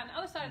 Now, on the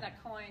other side of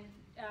that coin,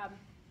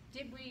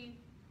 did we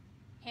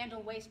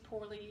handle waste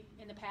poorly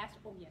in the past?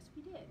 Oh, yes,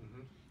 we did.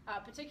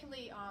 Mm-hmm.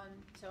 Particularly on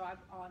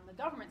the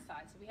government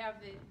side. So we have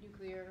the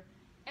nuclear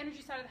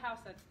energy side of the house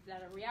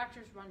that are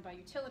reactors run by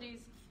utilities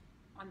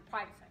on the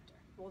private sector.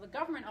 Well, the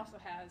government also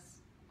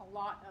has a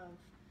lot of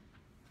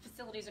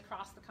facilities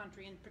across the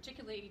country, and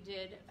particularly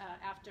did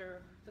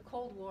after the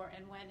Cold War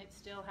and when it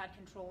still had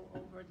control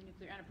over the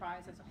nuclear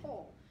enterprise as a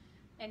whole.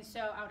 And so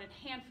out at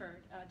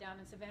Hanford, down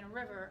in Savannah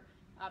River,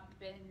 up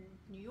in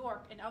New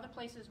York, and other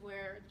places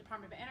where the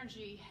Department of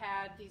Energy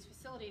had these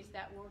facilities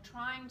that were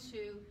trying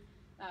to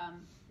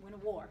win a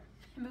war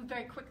and move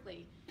very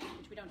quickly,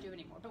 which we don't do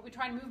anymore. But we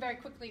try and move very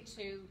quickly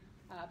to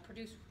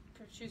produce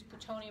produce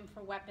plutonium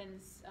for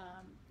weapons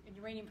and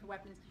uranium for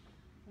weapons,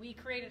 we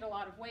created a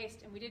lot of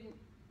waste, and we didn't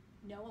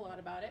know a lot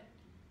about it.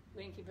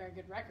 We didn't keep very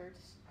good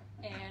records,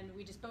 and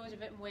we disposed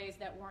of it in ways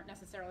that weren't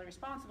necessarily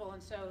responsible.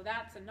 And so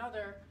that's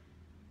another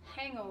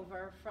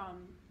hangover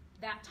from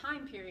that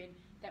time period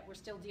that we're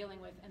still dealing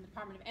with, and the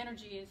Department of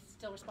Energy is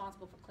still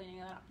responsible for cleaning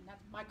that up. And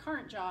that's my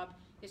current job,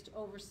 is to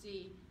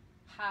oversee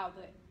how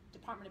the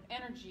Department of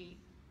Energy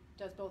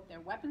does both their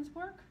weapons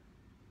work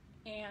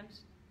and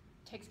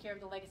takes care of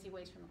the legacy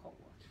waste from the Cold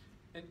War.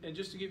 And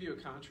just to give you a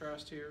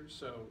contrast here,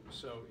 so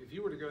if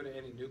you were to go to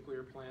any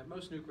nuclear plant,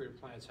 most nuclear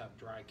plants have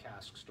dry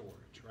cask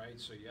storage, right?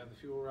 So you have the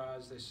fuel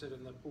rods, they sit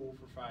in the pool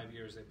for 5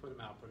 years, they put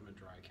them out, put them in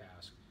dry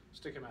cask,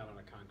 stick them out on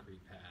a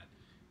concrete pad.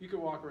 You could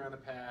walk around the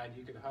pad,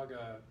 you could hug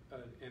a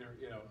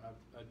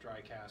dry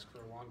cask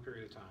for a long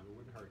period of time. It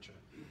wouldn't hurt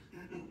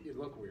you. You'd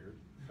look weird,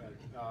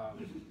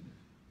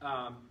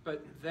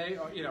 but they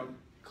are,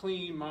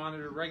 clean,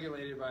 monitored,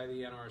 regulated by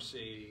the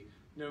NRC.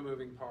 No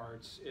moving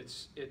parts.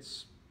 It's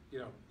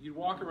you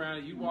walk around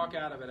it, you walk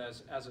out of it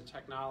as a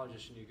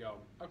technologist, and you go,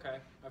 okay,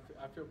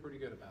 I feel pretty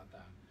good about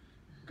that.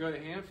 Go to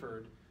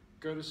Hanford.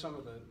 Go to some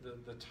of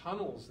the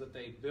tunnels that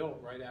they built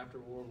right after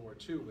World War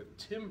II with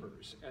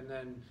timbers, and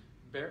then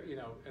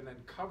and then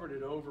covered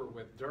it over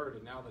with dirt,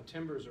 and now the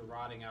timbers are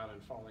rotting out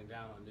and falling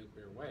down on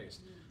nuclear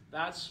waste.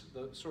 That's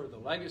the sort of the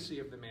legacy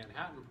of the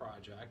Manhattan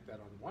Project, that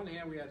on one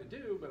hand we had to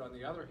do, but on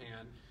the other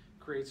hand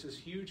creates this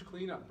huge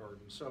cleanup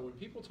burden. So when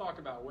people talk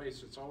about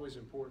waste, it's always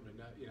important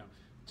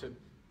to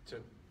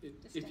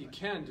if you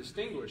can,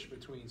 distinguish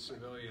between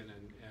civilian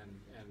and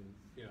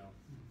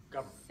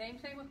government. Same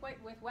thing with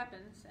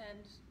weapons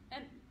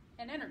and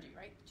energy,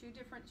 right? Two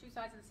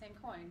sides of the same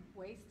coin.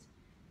 Waste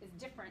is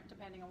different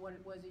depending on what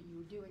it was that you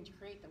were doing to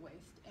create the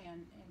waste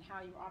and how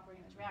you were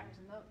operating those reactors.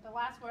 And the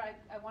last word,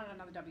 I wanted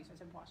another W, so I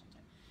said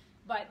Washington.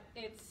 But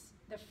it's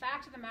the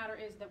fact of the matter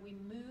is that we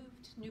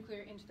moved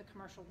nuclear into the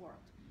commercial world.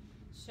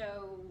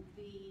 So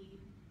the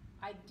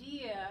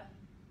idea,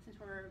 since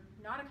we're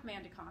not a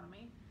command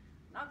economy,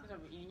 not the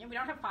Soviet Union, we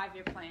don't have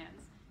 5-year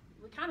plans,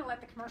 we kind of let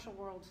the commercial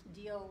world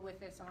deal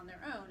with this on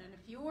their own. And if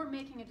you're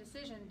making a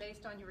decision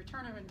based on your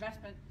return of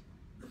investment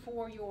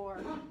for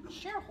your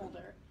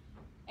shareholder,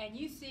 and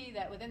you see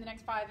that within the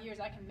next 5 years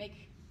I can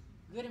make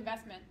good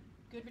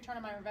return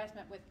on my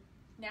investment with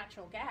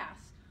natural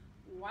gas,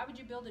 why would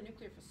you build a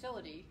nuclear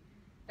facility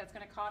that's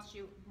going to cost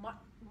you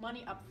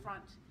money up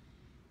front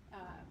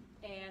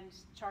and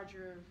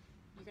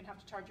you're going to have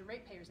to charge your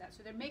ratepayers that?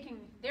 So they're making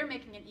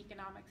an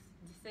economics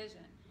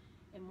decision.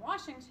 In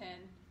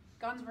Washington,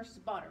 guns versus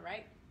butter,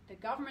 right? The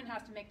government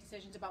has to make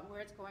decisions about where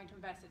it's going to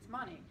invest its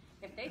money.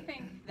 If they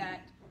think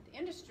that the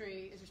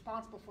industry is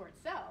responsible for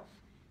itself,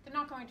 they're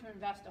not going to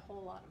invest a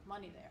whole lot of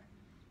money there.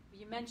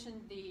 You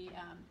mentioned the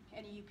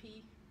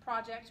NEUP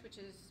project, which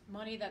is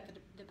money that the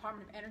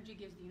Department of Energy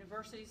gives the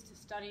universities to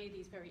study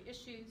these very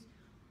issues.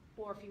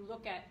 Or if you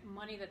look at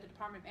money that the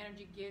Department of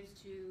Energy gives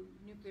to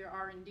nuclear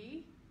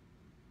R&D,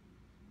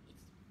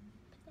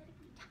 it's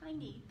pathetically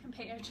tiny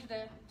compared to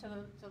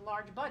the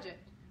large budget.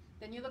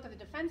 Then you look at the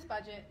defense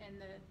budget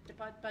and the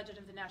budget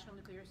of the National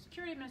Nuclear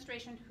Security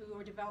Administration, who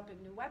are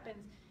developing new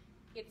weapons.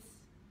 It's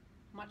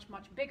much,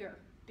 much bigger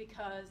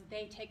because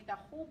they take the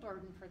whole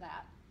burden for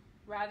that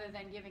rather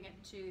than giving it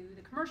to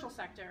the commercial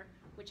sector,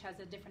 which has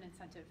a different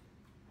incentive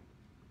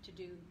to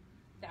do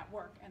that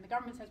work. And the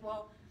government says,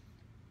 well,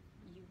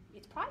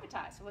 it's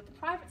privatized, so let the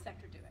private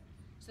sector do it.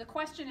 So the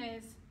question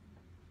is,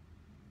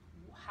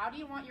 how do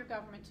you want your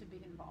government to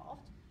be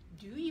involved?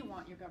 Do you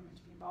want your government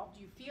to be involved?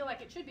 Do you feel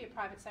like it should be a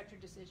private sector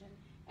decision?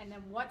 And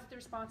then what's the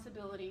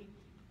responsibility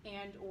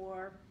and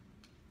or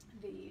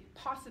the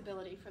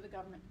possibility for the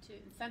government to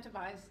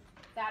incentivize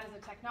that as a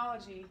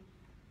technology?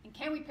 And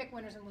can we pick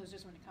winners and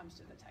losers when it comes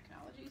to the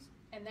technologies?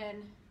 And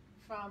then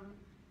from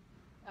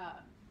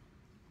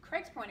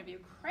Craig's point of view,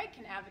 Craig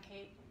can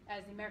advocate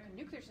as the American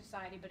Nuclear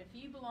Society, but if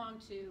you belong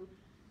to,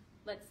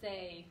 let's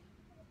say,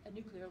 a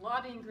nuclear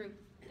lobbying group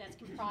that's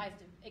comprised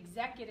of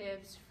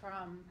executives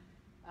from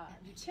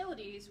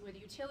utilities, where the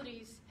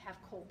utilities have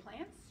coal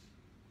plants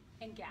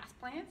and gas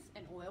plants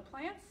and oil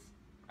plants,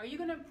 are you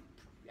going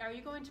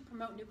to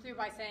promote nuclear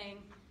by saying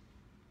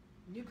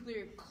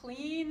nuclear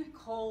clean,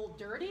 coal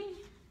dirty?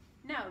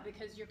 No,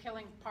 because you're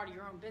killing part of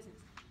your own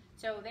business.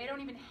 So they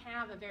don't even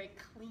have a very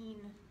clean,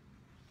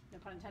 no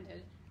pun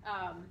intended,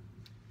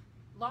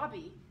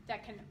 lobby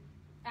that can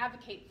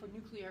advocate for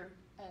nuclear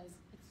as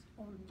its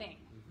own thing.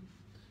 Mm-hmm.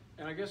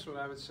 And I guess what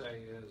I would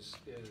say is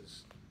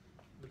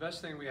the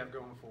best thing we have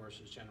going for us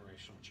is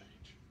generational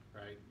change,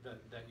 right?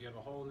 That you have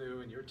a whole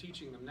new, and you're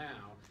teaching them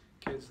now,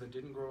 kids that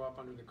didn't grow up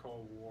under the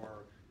Cold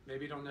War,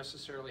 maybe don't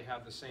necessarily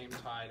have the same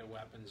tie to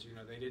weapons. You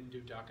know, they didn't do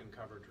duck and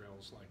cover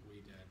drills like we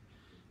did.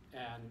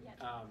 And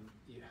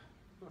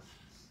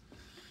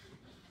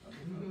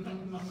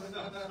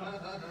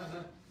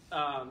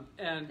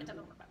and it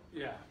doesn't work that way.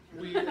 yeah,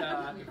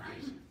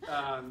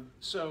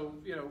 so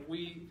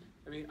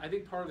I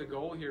think part of the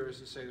goal here is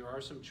to say there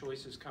are some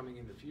choices coming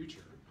in the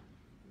future.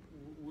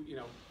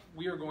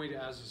 We are going to,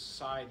 as a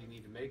society,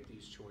 need to make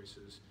these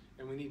choices,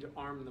 and we need to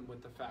arm them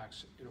with the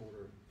facts in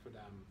order for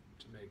them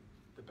to make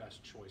the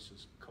best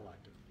choices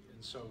collectively.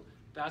 And so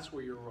that's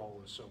where your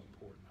role is so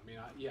important. I mean,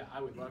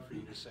 I would love for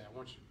you to say, I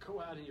want you to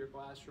go out in your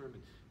classroom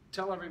and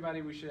tell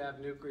everybody we should have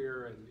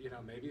nuclear, and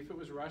maybe if it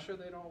was Russia,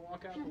 they'd all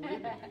walk out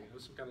believing you,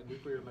 some kind of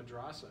nuclear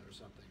madrasa or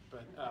something.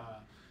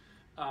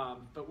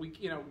 But we,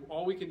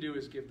 all we can do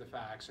is give the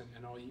facts,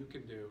 and all you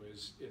can do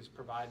is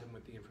provide them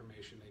with the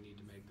information they need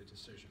to make the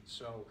decision.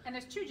 So, and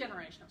there's two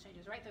generational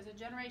changes, right? There's a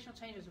generational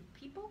changes of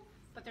people,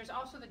 but there's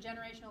also the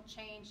generational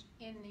change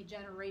in the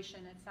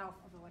generation itself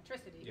of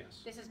electricity.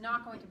 Yes. This is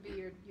not going to be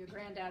your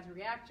granddad's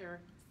reactor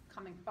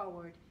coming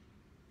forward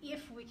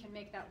if we can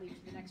make that leap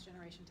to the next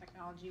generation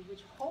technology,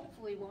 which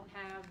hopefully won't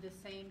have the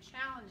same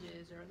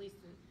challenges, or at least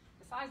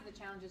the size of the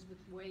challenges with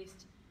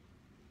waste,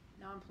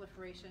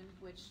 non-proliferation,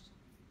 which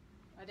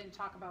I didn't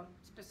talk about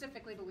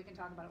specifically, but we can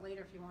talk about it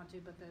later if you want to.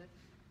 But the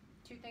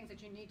two things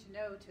that you need to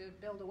know to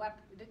build a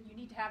weapon, that you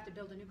need to have to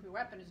build a nuclear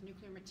weapon, is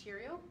nuclear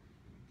material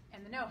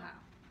and the know-how.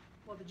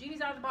 Well, the genie's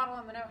out of the bottle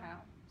on the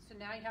know-how, so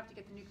now you have to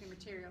get the nuclear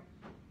material.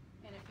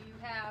 And if you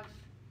have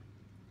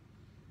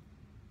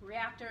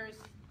reactors,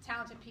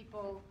 talented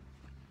people,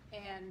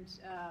 and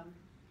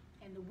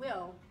the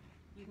will,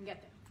 you can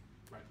get there.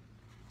 right.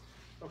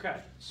 Okay,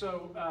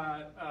 so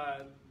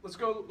let's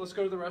go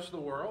to the rest of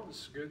the world. This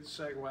is a good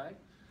segue.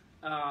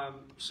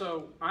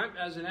 So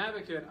as an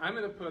advocate, I'm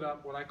going to put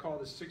up what I call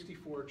the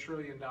 $64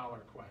 trillion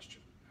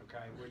question,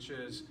 okay, which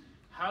is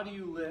how do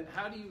you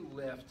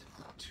lift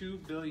 2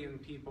 billion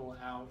people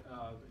out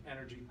of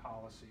energy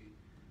policy,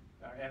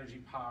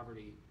 energy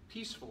poverty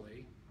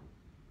peacefully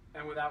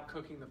and without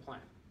cooking the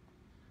planet?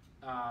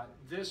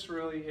 This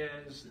really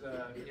is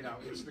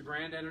it's the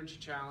grand energy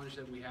challenge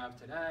that we have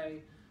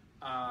today.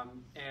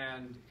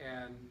 And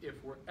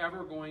if we're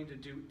ever going to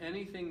do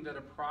anything that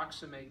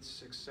approximates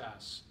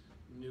success,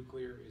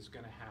 nuclear is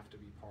going to have to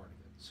be part of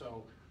it.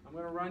 So I'm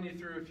going to run you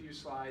through a few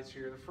slides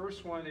here. The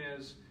first one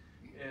is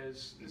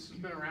this has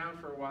been around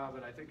for a while,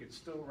 but I think it's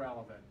still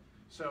relevant.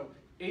 So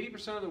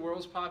 80% of the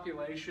world's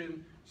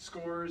population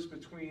scores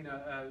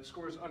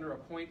scores under a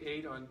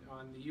 0.8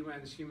 on the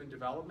UN's Human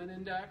Development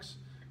Index.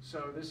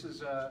 So this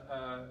is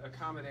a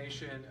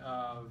combination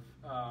of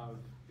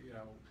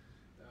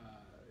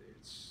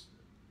it's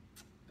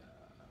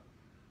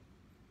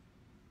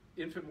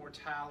infant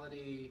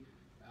mortality,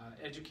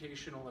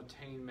 educational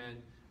attainment,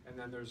 and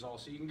then there's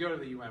also, you can go to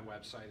the UN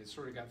website, it's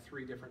sort of got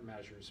 3 different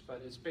measures,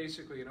 but it's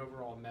basically an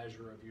overall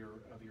measure of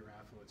your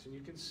affluence. And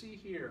you can see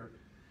here,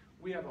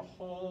 we have a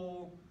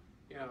whole,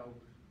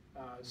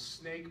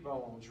 snake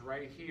bulge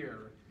right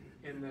here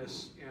in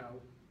this,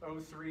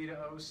 03 to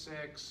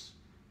 06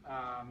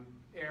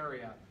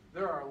 area.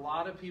 There are a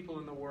lot of people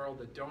in the world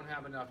that don't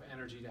have enough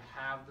energy to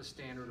have the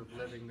standard of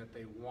living that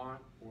they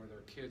want or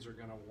their kids are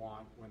going to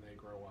want when they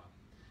grow up.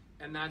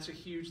 And that's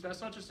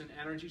that's not just an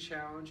energy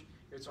challenge,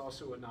 it's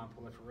also a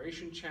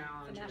non-proliferation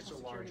challenge, it's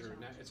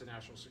a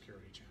national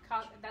security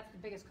challenge. That's the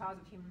biggest cause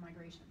of human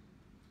migration.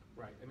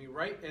 Right, I mean,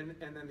 right, and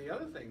then the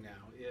other thing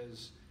now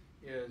is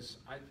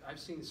I've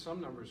seen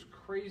some numbers,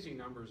 crazy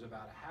numbers,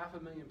 about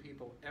 500,000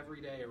 people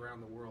every day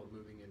around the world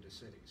moving into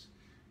cities.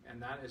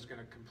 And that is going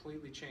to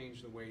completely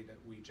change the way that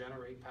we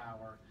generate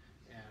power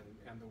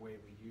and the way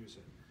we use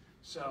it.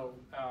 So,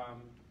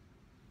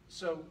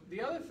 so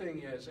the other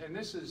thing is, and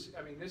this is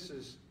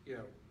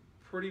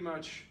pretty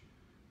much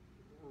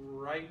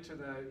right to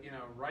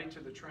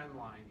the trend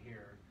line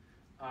here.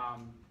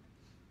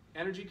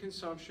 Energy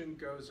consumption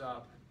goes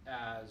up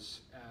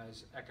as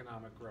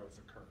economic growth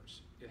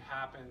occurs. It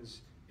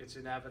happens. It's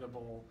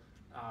inevitable.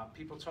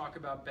 People talk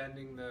about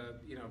bending the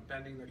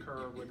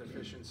curve with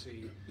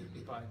efficiency,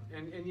 but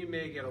and you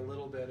may get a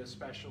little bit,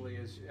 especially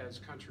as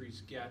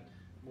countries get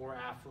more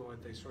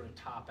affluent, they sort of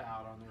top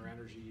out on their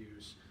energy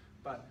use.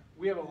 But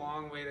we have a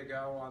long way to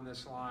go on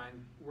this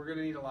line. We're going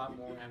to need a lot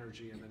more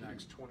energy in the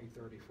next 20,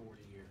 30,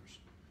 40 years.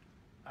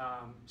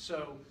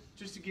 So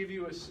just to give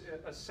you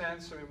a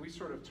sense, I mean, we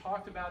sort of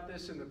talked about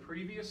this in the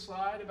previous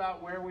slide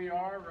about where we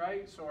are,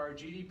 right? So our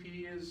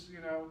GDP is,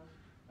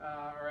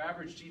 our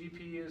average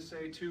GDP is,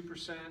 say,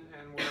 2%,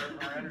 and where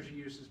our energy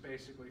use is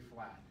basically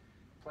flat.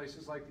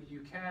 Places like the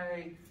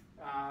UK,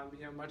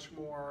 much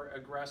more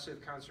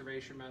aggressive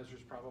conservation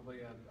measures, probably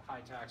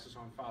high taxes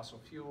on fossil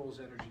fuels,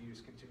 energy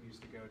use continues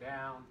to go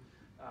down.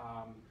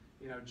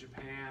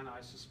 Japan,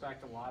 I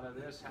suspect a lot of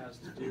this has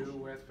to do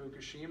with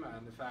Fukushima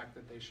and the fact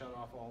that they shut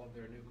off all of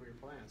their nuclear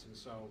plants. And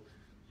so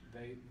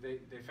they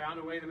found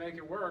a way to make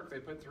it work. They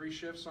put 3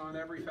 shifts on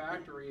every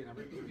factory,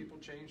 and people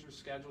changed their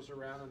schedules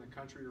around, and the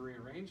country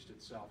rearranged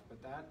itself.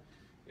 But that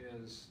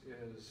is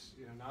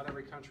not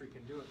every country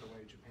can do it the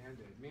way Japan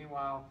did.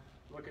 Meanwhile,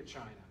 look at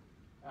China.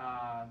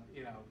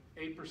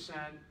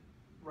 8%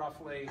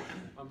 roughly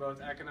on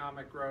both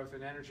economic growth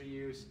and energy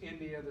use.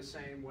 India the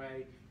same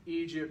way.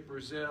 Egypt,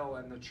 Brazil,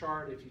 and the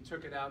chart, if you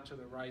took it out to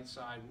the right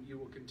side, you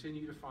will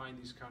continue to find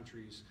these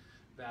countries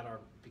that are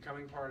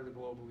becoming part of the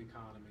global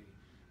economy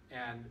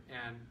and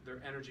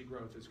their energy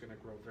growth is going to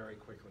grow very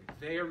quickly.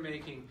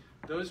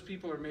 Those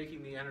people are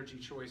making the energy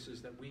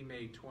choices that we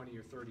made 20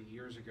 or 30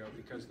 years ago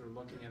because they're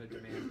looking at a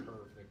demand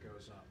curve that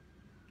goes up.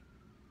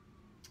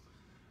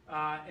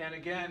 And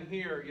again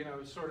here,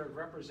 sort of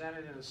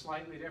represented in a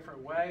slightly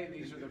different way,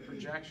 these are the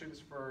projections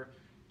for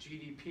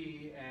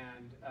GDP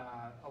and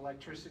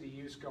electricity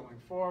use going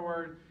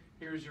forward.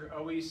 Here's your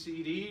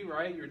OECD,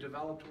 right? Your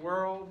developed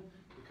world.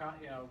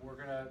 We're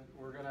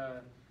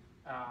gonna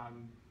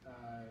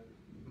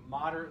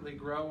moderately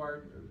grow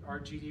our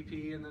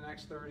GDP in the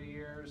next 30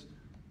 years,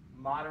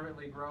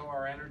 moderately grow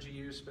our energy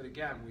use, but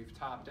again, we've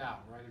topped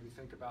out, right? If you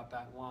think about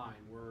that line,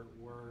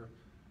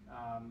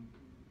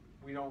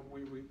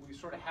 we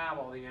sort of have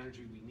all the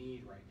energy we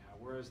need right now.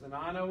 Whereas the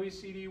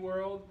non-OECD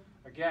world,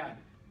 again,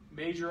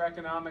 major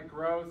economic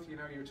growth.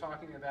 You're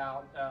talking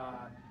about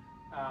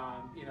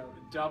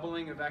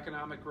doubling of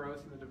economic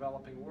growth in the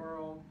developing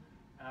world,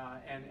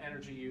 and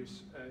energy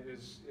use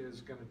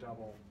is going to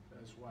double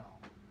as well,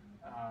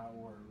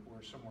 or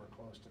somewhere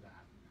close to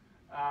that.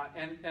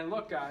 And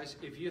look, guys,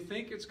 if you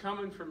think it's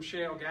coming from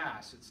shale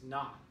gas, it's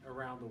not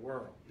around the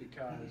world,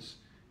 because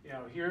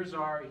here's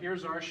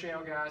our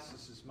shale gas.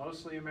 This is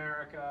mostly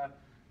America.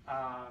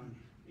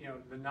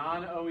 The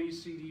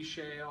non-OECD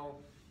shale,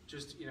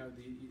 just you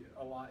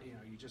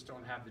just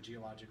don't have the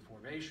geologic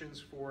formations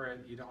for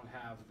it. You don't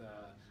have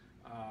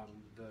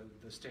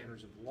the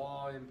standards of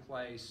law in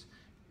place.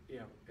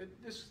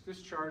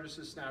 This chart is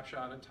a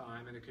snapshot in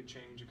time, and it could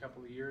change a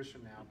couple of years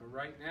from now. But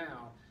right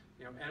now,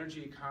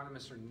 energy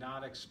economists are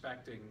not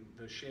expecting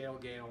the shale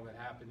gale that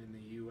happened in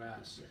the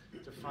U.S.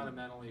 to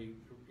fundamentally,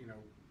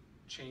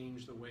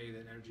 change the way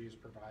that energy is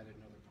provided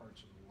in other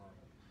parts of the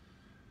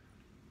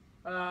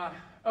world.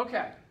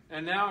 Okay,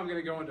 and now I'm going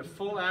to go into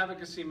full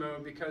advocacy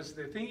mode, because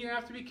the thing you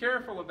have to be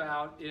careful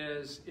about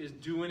is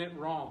doing it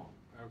wrong.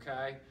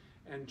 Okay,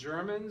 and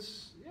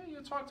Germans,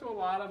 you talk to a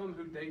lot of them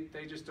who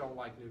they just don't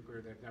like nuclear.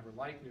 They've never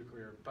liked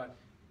nuclear, but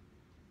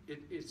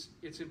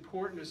it's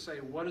important to say,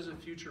 what does a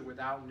future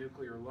without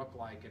nuclear look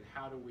like, and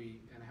how do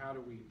we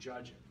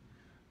judge it?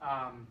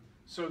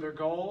 So their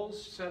goals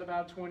set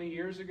about 20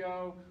 years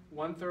ago: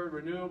 1/3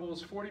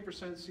 renewables,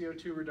 40%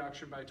 CO2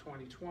 reduction by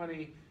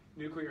 2020,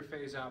 nuclear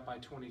phase out by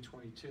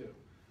 2022.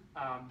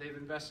 They've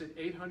invested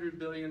 $800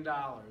 billion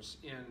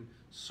in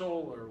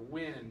solar,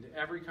 wind,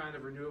 every kind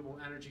of renewable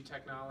energy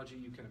technology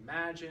you can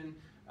imagine,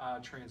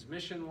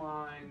 transmission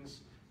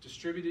lines,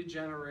 distributed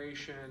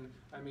generation.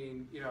 I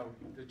mean,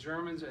 the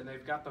Germans, and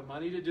they've got the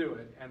money to do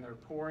it, and they're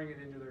pouring it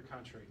into their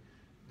country.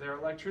 Their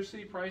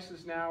electricity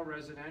prices now,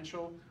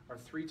 residential, are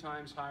 3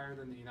 times higher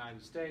than the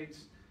United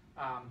States.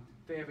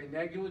 They have a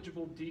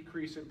negligible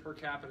decrease in per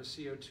capita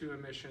CO2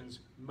 emissions,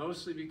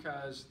 mostly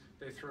because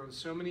they've thrown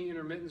so many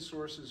intermittent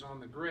sources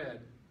on the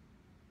grid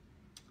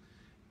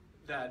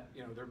that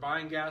they're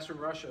buying gas from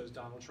Russia, as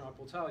Donald Trump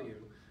will tell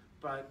you.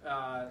 But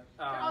they're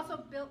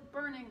also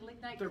burning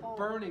lignite coal.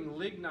 They're burning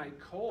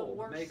lignite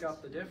coal to make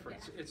up the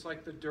difference. Yeah. It's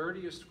like the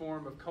dirtiest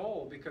form of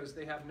coal, because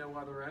they have no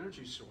other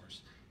energy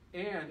source.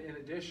 And in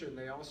addition,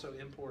 they also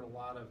import a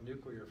lot of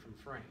nuclear from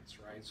France,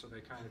 right? So they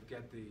kind of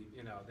get the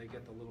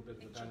little bit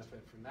of the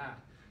benefit from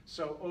that.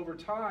 So over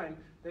time,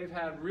 they've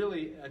had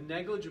really a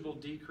negligible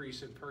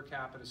decrease in per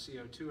capita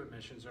CO2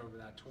 emissions over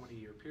that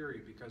 20-year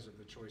period because of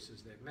the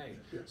choices they've made.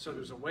 Yeah. So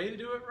there's a way to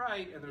do it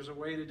right, and there's a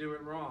way to do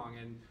it wrong.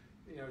 And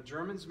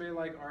Germans may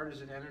like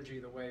artisan energy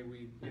the way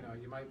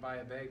you might buy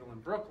a bagel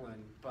in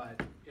Brooklyn,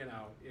 but and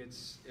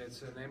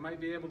they might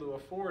be able to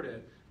afford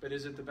it, but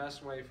is it the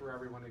best way for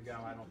everyone to go?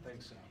 I don't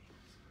think so.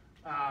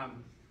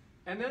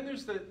 And then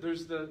there's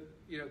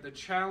the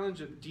challenge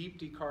of deep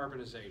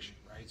decarbonization,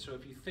 right? So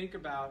if you think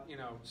about,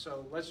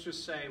 so let's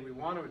just say we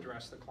want to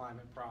address the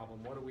climate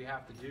problem. What do we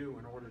have to do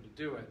in order to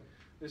do it?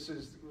 This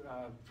is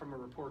from a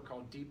report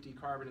called Deep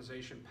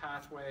Decarbonization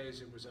Pathways.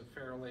 It was a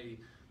fairly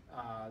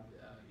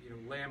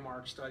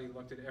landmark study,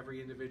 looked at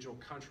every individual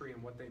country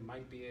and what they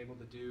might be able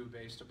to do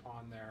based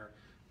upon their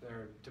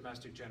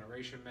domestic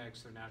generation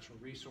mix, their natural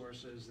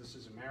resources. This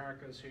is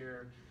America's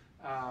here.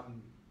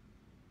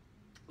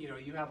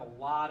 You have a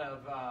lot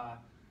of,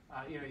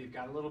 you've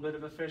got a little bit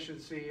of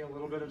efficiency, a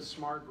little bit of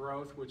smart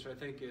growth, which I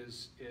think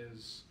is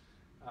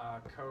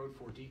code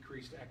for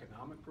decreased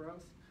economic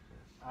growth.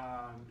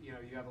 You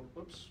have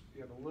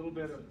a little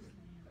bit of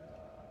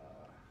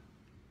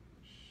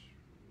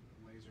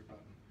laser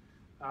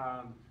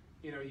button.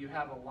 You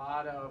have a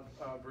lot of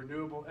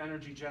renewable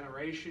energy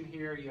generation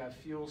here. You have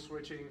fuel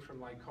switching from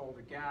like coal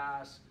to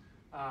gas,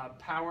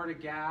 power to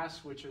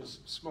gas, which is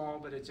small,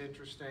 but it's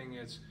interesting.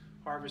 It's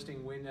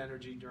harvesting wind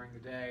energy during the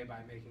day by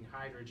making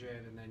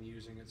hydrogen and then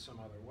using it some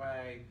other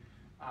way.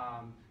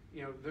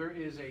 There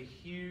is a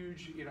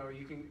huge,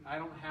 I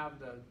don't have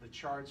the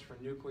charts for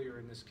nuclear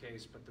in this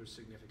case, but they're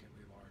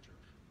significantly larger.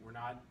 We're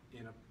not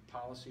in a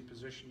policy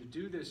position to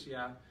do this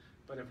yet,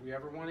 but if we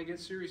ever want to get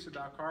serious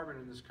about carbon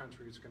in this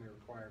country, it's going to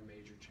require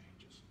major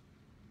changes.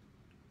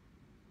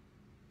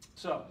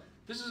 So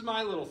this is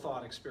my little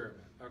thought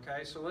experiment,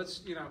 okay? So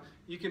let's,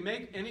 you can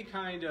make any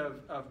kind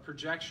of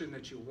projection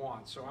that you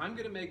want. So I'm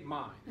going to make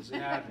mine as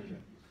an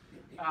advocate.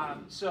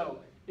 So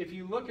if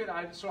you look at,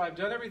 I've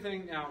done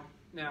everything now.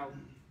 Now,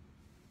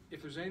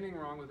 if there's anything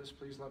wrong with this,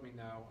 please let me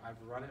know.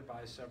 I've run it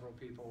by several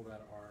people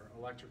that are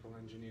electrical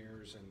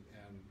engineers,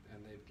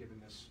 and they've given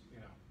this, you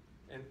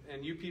know,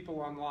 and you people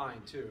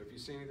online too. If you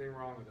see anything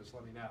wrong with this,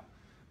 let me know.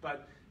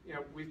 But you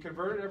know, we've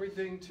converted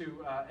everything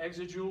to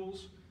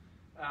exajoules.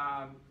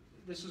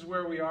 This is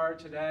where we are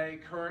today,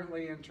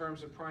 currently in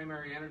terms of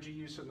primary energy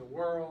use in the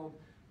world.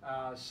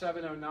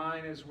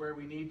 709 is where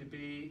we need to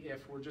be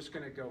if we're just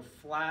going to go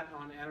flat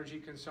on energy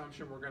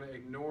consumption. We're going to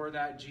ignore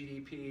that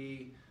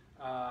GDP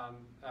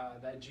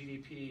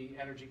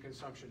energy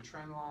consumption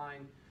trend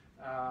line.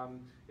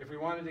 If we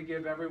wanted to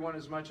give everyone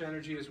as much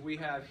energy as we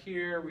have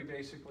here, we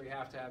basically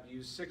have to have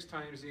used 6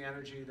 times the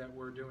energy that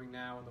we're doing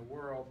now in the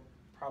world.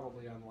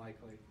 Probably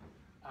unlikely.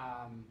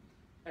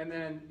 And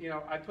then, you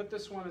know, I put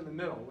this one in the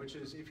middle, which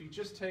is if you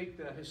just take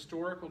the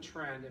historical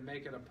trend and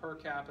make it a per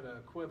capita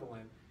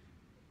equivalent,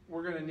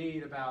 we're going to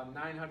need about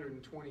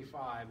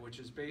 925, which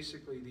is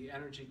basically the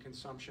energy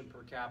consumption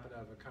per capita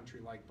of a country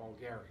like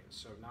Bulgaria.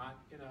 So not,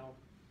 you know,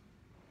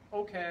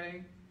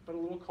 okay, but a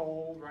little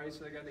cold, right?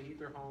 So they got to heat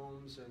their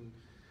homes. And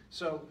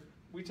so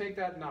we take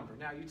that number.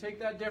 Now you take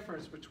that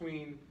difference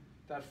between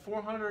that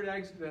 400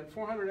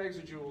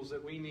 exajoules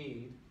that we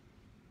need,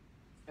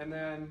 and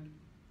then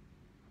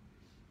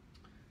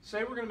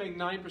say we're going to make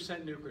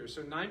 9% nuclear.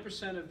 So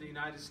 9% of the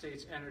United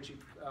States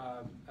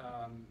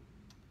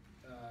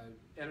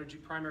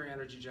primary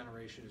energy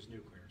generation is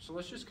nuclear. So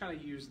let's just kind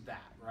of use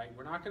that, right?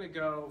 We're not going to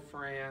go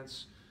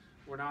France.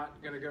 We're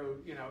not going to go,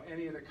 you know,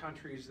 any of the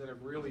countries that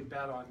have really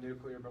bet on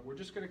nuclear, but we're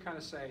just going to kind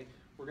of say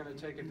we're going to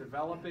take a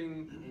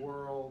developing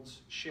world's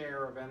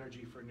share of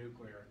energy for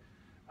nuclear.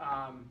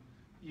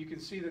 You can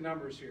see the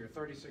numbers here,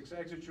 36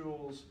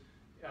 exajoules.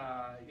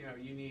 You know,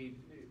 you need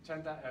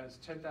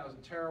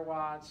 10,000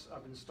 terawatts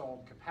of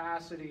installed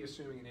capacity,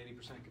 assuming an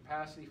 80%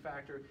 capacity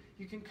factor.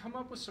 You can come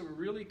up with some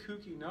really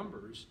kooky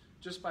numbers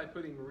just by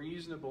putting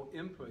reasonable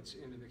inputs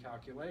into the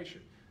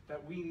calculation,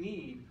 that we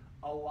need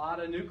a lot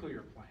of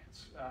nuclear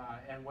plants.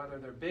 And whether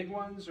they're big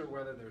ones or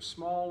whether they're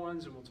small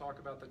ones, and we'll talk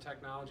about the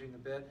technology in a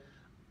bit,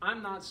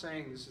 I'm not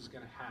saying this is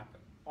going to happen.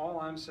 All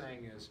I'm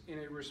saying is, in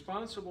a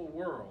responsible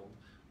world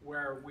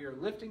where we are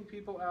lifting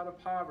people out of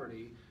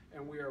poverty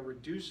and we are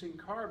reducing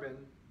carbon,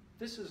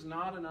 this is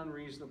not an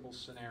unreasonable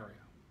scenario.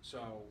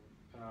 So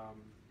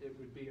it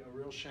would be a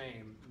real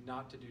shame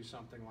not to do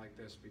something like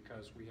this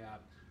because we have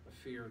a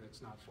fear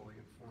that's not fully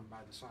informed by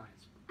the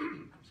science.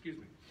 Excuse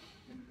me.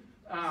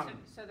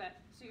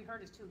 So you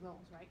heard his 2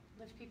 goals, right?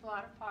 Lift people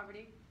out of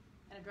poverty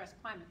and address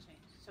climate change.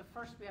 So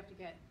first we have to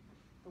get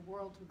the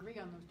world to agree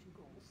on those 2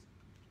 goals,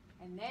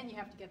 and then you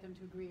have to get them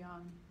to agree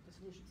on the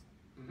solutions.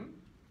 Mm-hmm.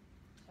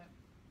 So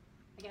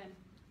again,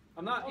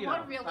 I'm not, you know,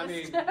 I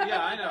mean,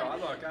 yeah, I know.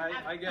 Look,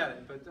 I get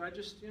it, but I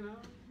just, you know.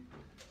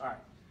 All right.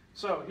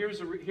 So here's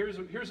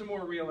a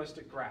more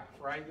realistic graph,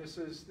 right? This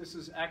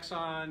is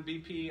Exxon,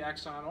 BP,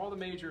 Exxon, all the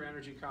major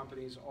energy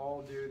companies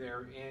all do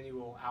their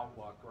annual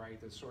outlook, right?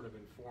 That sort of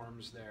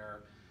informs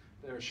their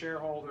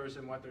shareholders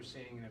and what they're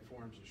seeing, and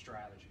informs their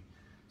strategy.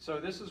 So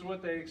this is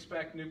what they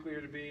expect nuclear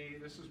to be.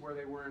 This is where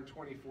they were in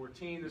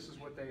 2014. This is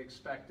what they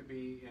expect to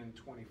be in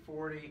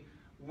 2040.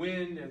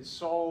 Wind and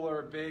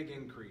solar, big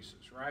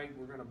increases, right?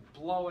 We're going to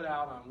blow it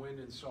out on wind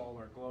and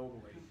solar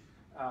globally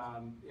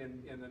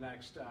in the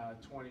next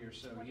 20 or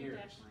so years.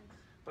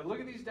 But look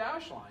at these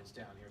dash lines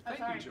down here.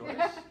 Thank you,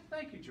 Joyce.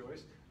 Thank you,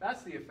 Joyce.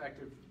 That's the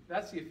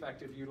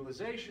effective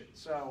utilization.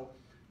 So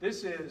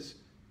this is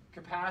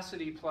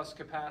capacity plus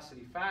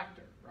capacity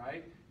factor,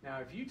 right? Now,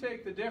 if you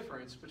take the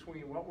difference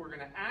between what we're going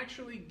to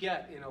actually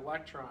get in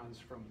electrons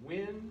from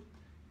wind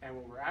and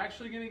what we're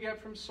actually going to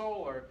get from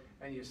solar,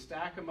 and you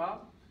stack them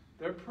up,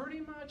 they're pretty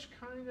much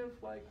kind of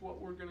like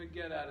what we're going to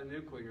get out of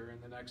nuclear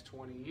in the next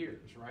 20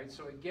 years, right?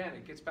 So again,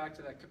 it gets back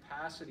to that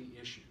capacity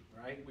issue,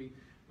 right?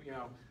 You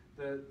know,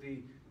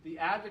 the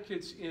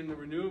advocates in the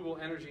renewable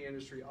energy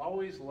industry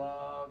always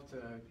love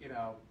to, you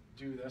know,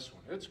 do this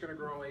one. It's going to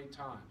grow 8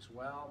 times.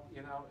 Well,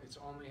 you know, it's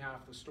only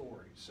half the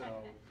story. So.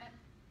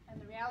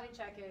 And the reality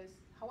check is,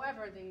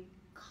 however, the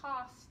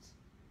cost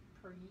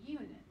per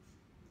unit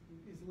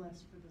is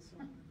less for the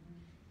solar.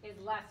 Is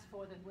less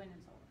for the wind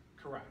and solar.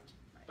 Correct.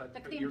 But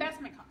the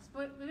investment cost.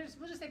 But we'll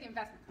just say the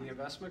investment cost. The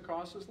investment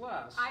cost is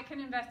less. I can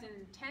invest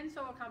in 10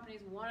 solar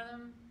companies. One of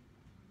them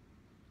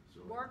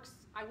works.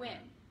 I win.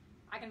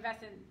 I can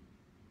invest in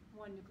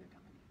 1 nuclear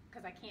company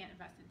because I can't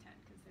invest in 10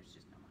 because there's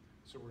just no money.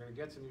 So we're going to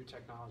get to new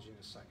technology in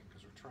a second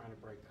because we're trying to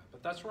break that.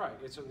 But that's right.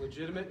 It's a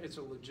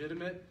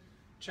legitimate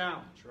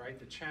challenge, right?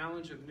 The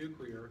challenge of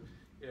nuclear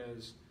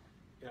is,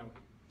 you know,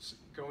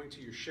 going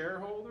to your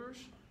shareholders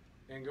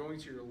and going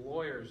to your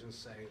lawyers and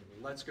saying,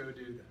 let's go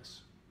do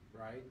this,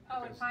 right?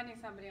 Oh, and finding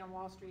somebody on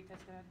Wall Street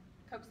that's going to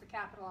coax the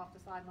capital off the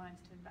sidelines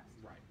to invest.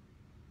 Right.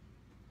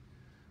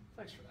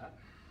 Thanks for that.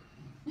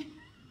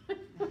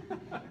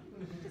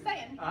 Just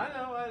saying. I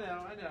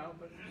know,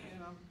 but, you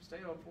know, stay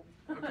hopeful.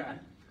 Okay.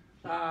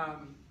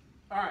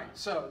 All right,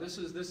 so this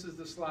is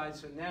the slide.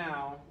 So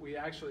now we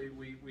actually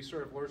we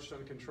sort of lurched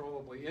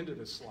uncontrollably into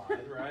this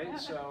slide, right?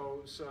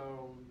 So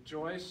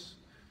Joyce,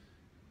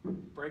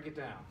 Break it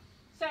down.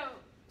 So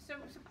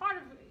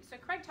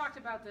Craig talked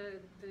about the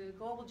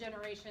global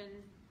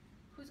generation.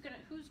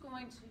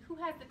 Who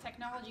has the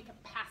technology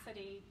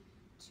capacity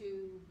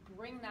to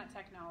bring that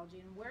technology,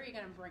 and where are you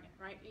going to bring it,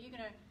 right? Are you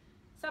going to,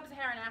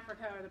 Sub-Saharan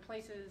Africa are the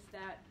places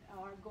that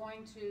are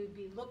going to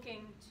be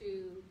looking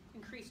to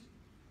increase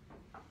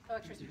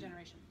electricity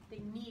generation. They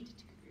need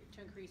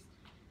to increase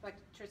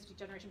electricity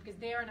generation because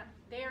they're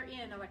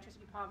in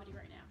electricity poverty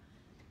right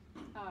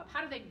now.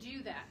 How do they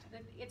do that?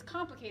 It's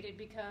complicated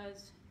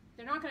because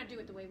they're not going to do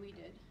it the way we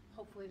did.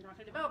 Hopefully they're not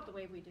going to develop the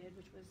way we did,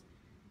 which was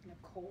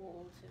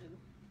coal to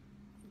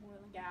oil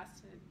and gas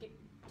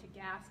to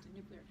gas to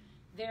nuclear.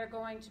 They're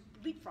going to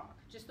leapfrog,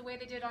 just the way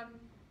they did on,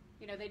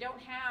 they don't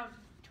have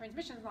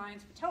transmission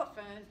lines for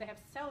telephones, they have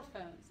cell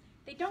phones.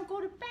 They don't go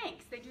to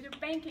banks, they do their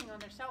banking on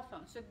their cell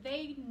phones. So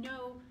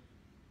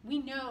we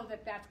know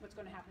that that's what's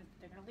going to happen,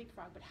 they're going to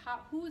leapfrog. But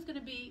who is going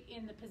to be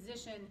in the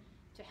position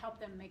to help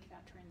them make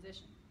that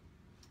transition?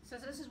 So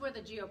this is where the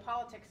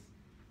geopolitics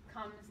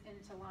comes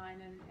into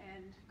line,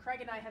 and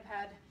Craig and I have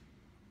had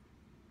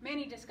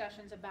many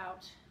discussions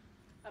about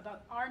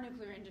our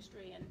nuclear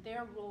industry and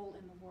their role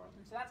in the world.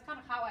 And so that's kind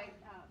of how I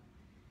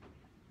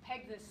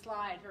pegged this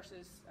slide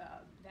versus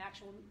the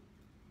actual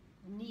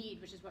need,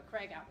 which is what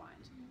Craig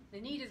outlined. The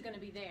need is going to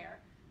be there.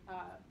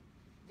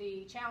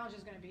 The challenge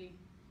is going to be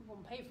who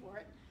will pay for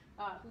it,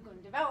 who's going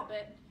to develop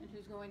it, and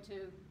who's going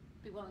to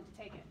be willing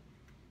to take it.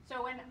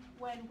 So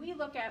when we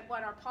look at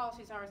what our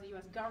policies are as the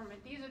U.S.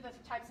 government, these are the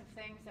types of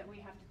things that we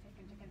have to take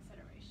into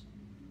consideration.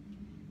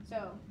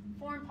 So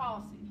foreign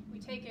policy, we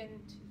take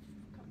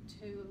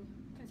into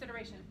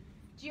consideration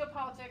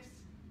geopolitics,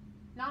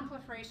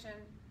 non-proliferation,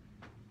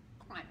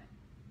 climate.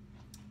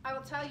 I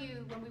will tell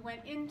you, when we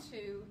went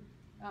into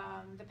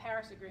the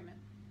Paris Agreement,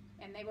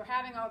 and they were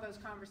having all those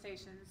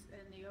conversations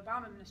in the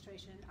Obama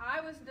administration, I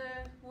was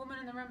the woman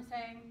in the room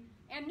saying,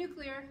 and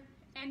nuclear,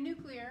 and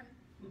nuclear.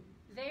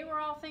 They were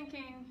all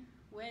thinking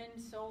wind,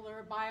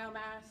 solar,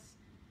 biomass,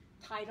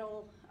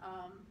 tidal.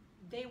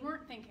 They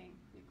weren't thinking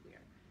nuclear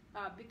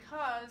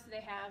because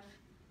they have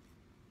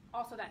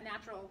also that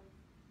natural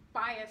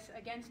bias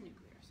against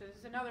nuclear. So this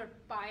is another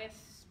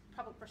bias,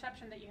 public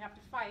perception that you have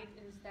to fight,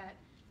 is that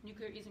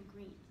nuclear isn't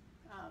green.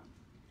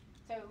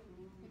 So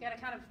we got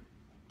to kind of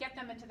get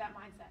them into that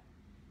mindset.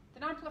 The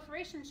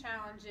non-proliferation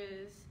challenge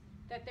is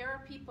that there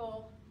are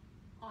people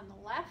on the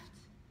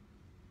left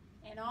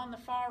and on the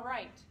far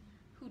right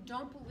who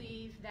don't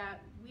believe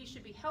that we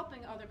should be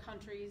helping other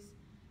countries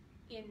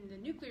in the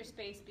nuclear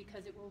space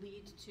because it will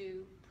lead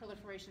to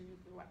proliferation of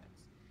nuclear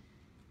weapons.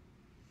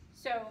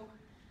 So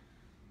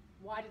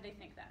why do they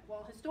think that?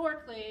 Well,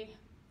 historically,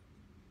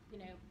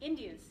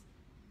 India's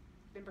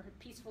been for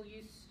peaceful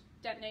use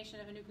detonation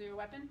of a nuclear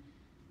weapon,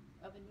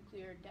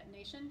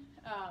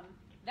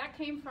 that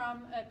came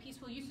from a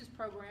peaceful uses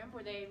program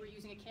where they were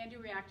using a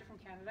CANDU reactor from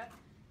Canada,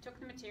 took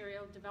the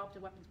material, developed a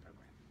weapons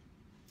program.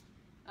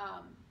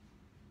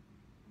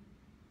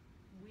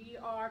 We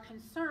are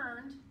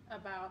concerned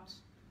about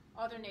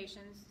other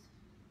nations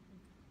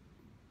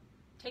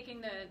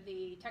taking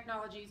the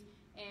technologies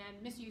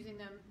and misusing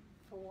them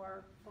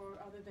for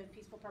other than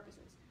peaceful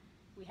purposes.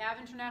 We have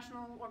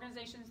international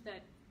organizations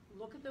that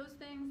look at those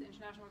things,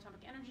 International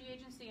Atomic Energy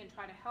Agency, and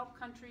try to help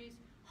countries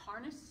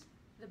harness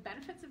the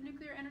benefits of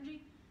nuclear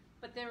energy,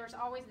 but there's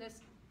always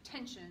this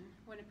tension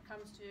when it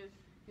comes to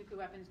nuclear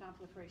weapons,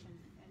 non-proliferation,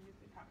 and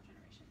nuclear power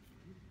generation.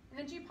 And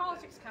then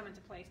geopolitics come into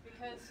place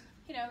because,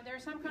 there are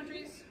some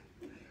countries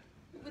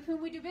with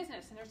whom we do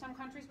business, and there are some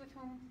countries with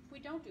whom we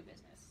don't do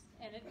business.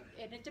 And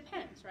it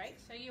depends, right?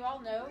 So you all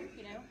know,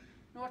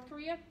 North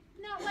Korea,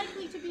 not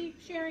likely to be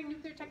sharing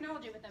nuclear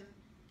technology with them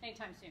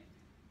anytime soon.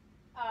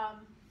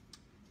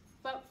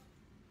 But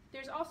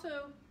there's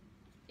also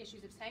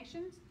issues of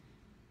sanctions.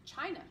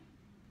 China,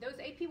 those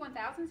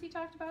AP1000s he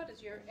talked about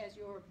as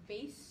your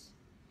base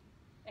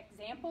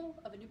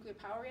example of a nuclear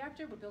power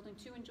reactor. We're building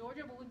 2 in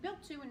Georgia. Well, we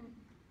built 2 in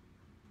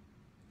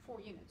 4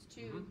 units,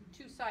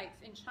 two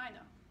sites in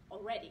China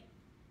already.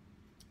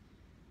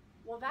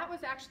 Well, that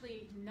was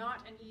actually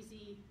not an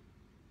easy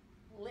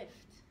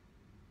lift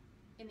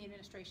in the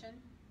administration.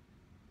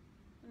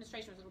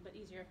 Administration was a little bit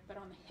easier, but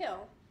on the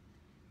Hill,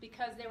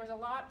 because there were a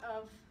lot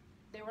of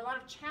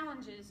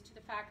challenges to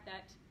the fact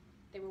that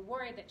they were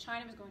worried that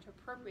China was going to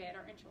appropriate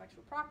our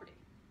intellectual property.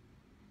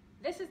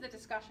 This is the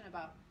discussion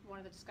about, one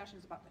of the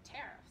discussions about the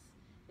tariffs,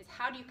 is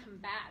how do you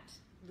combat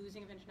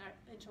losing of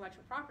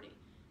intellectual property?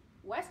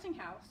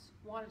 Westinghouse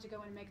wanted to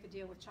go and make the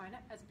deal with China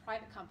as a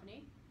private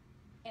company,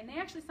 and they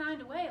actually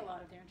signed away a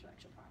lot of their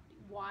intellectual property.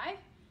 Why?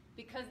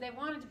 Because they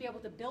wanted to be able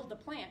to build the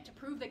plant, to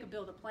prove they could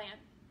build a plant,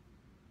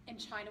 and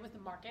China was the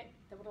market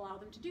that would allow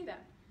them to do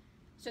that.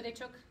 So they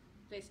took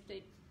a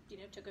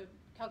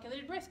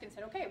calculated risk and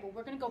said, okay, well,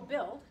 we're going to go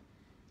build.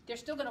 They're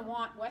still going to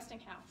want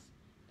Westinghouse.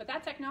 But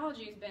that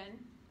technology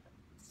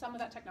some of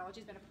that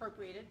technology has been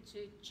appropriated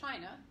to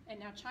China, and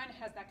now China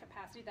has that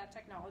capacity, that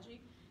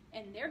technology,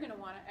 and they're going to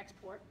want to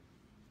export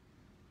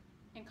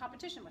in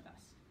competition with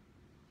us.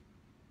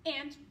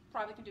 And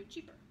probably can do it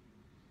cheaper.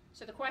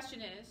 So the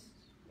question is,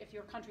 if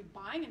you're a country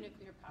buying a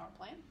nuclear power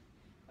plant,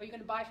 Are you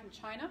going to buy from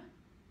China,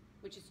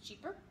 which is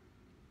cheaper?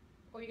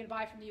 Or are you going to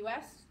buy from the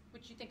US,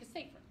 which you think is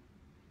safer?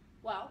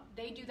 Well,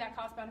 they do that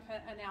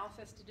cost-benefit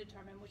analysis to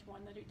determine which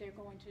one that they're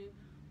going to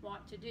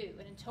want to do.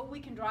 And until we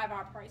can drive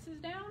our prices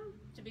down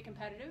to be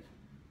competitive,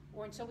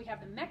 or until we have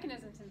the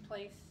mechanisms in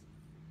place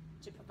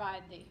to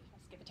provide the,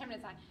 let's get the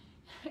 10-minute sign,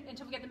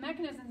 until we get the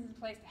mechanisms in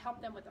place to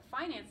help them with the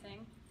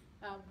financing,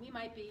 we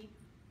might be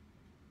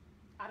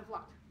out of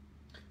luck.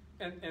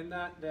 And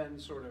that then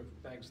sort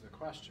of begs the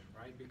question,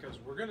 right? Because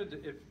we're going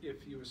to,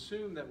 if you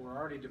assume that we're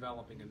already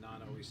developing in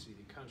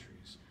non-OECD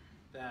countries,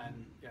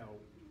 then, you know,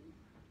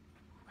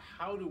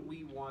 how do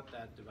we want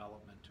that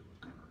development to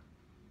occur?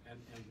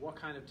 And what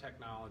kind of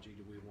technology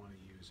do we want to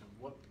use?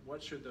 And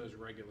what should those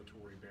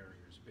regulatory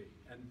barriers be?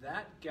 And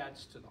that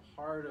gets to the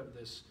heart of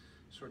this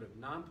sort of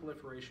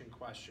non-proliferation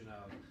question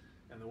of,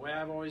 and the way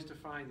I've always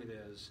defined it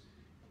is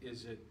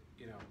it,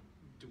 you know,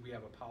 do we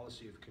have a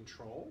policy of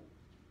control,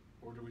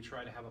 or do we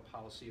try to have a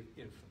policy of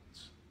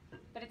influence?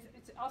 But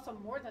it's also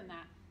more than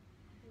that.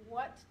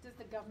 What does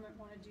the government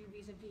want to do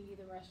vis-a-vis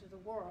the rest of the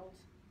world?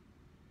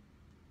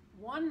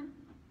 One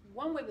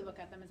way we look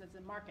at them is as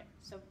a market.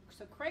 So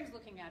Craig's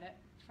looking at it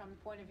from the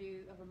point of view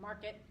of a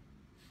market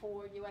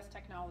for US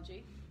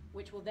technology,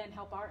 which will then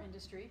help our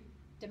industry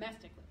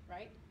domestically,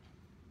 right?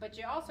 But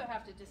you also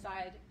have to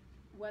decide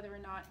whether or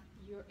not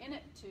you're in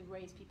it to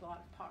raise people out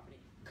of poverty,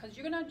 because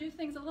you're going to do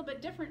things a little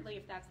bit differently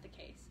if that's the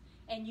case.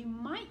 And you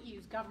might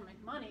use government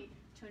money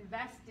to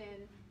invest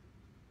in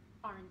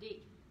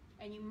R&D.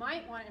 And you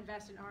might want to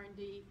invest in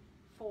R&D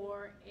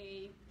for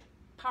a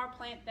power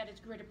plant that is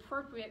grid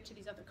appropriate to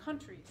these other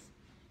countries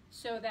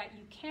so that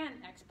you can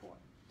export.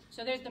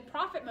 So there's the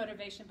profit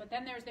motivation, but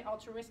then there's the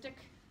altruistic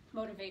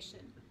motivation.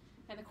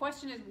 And the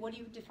question is, what do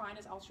you define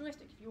as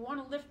altruistic? If you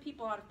want to lift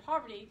people out of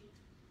poverty,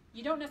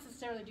 you don't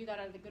necessarily do that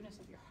out of the goodness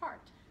of your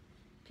heart.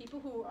 People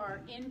who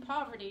are in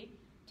poverty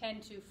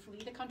tend to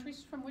flee the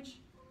countries from which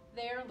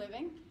they're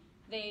living.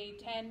 They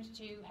tend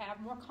to have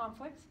more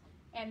conflict,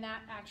 and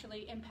that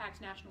actually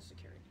impacts national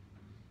security.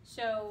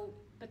 So,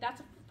 but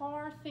that's a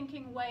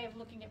far-thinking way of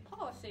looking at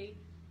policy,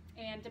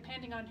 and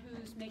depending on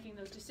who's making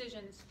those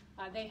decisions,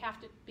 they have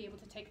to be able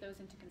to take those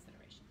into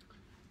consideration.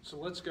 So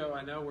let's go.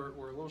 I know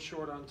we're a little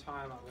short on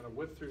time. I'm going to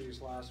whip through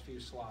these last few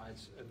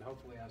slides and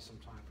hopefully have some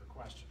time for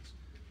questions.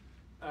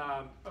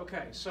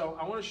 Okay, so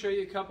I want to show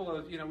you a couple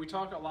of, we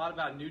talk a lot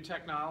about new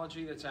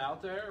technology that's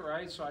out there,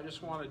 right? So I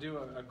just want to do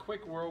a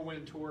quick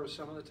whirlwind tour of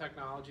some of the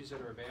technologies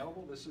that are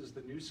available. This is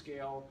the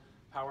NuScale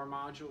power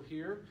module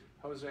here.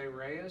 Jose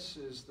Reyes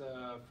is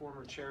the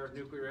former chair of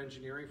nuclear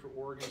engineering for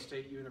Oregon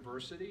State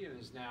University and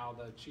is now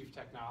the chief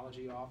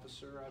technology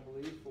officer, I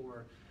believe,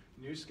 for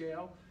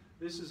NuScale.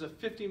 This is a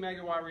 50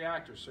 megawatt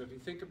reactor. So if you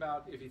think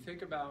about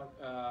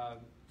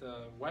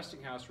the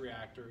Westinghouse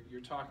reactor,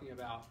 you're talking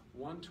about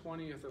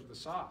 1/20th of the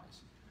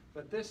size.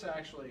 But this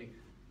actually,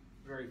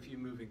 very few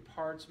moving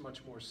parts,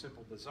 much more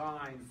simple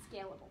design.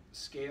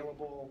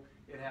 Scalable.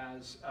 It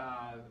has,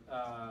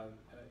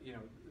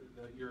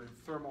 your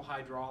thermal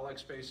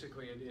hydraulics,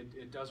 basically.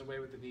 It does away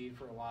with the need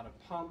for a lot of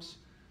pumps.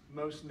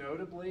 Most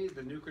notably,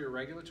 the Nuclear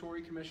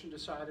Regulatory Commission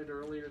decided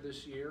earlier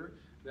this year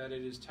that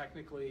it is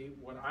technically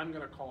what I'm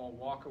going to call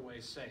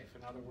walk-away safe.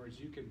 In other words,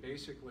 you can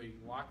basically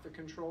lock the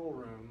control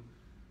room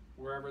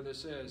wherever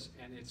this is,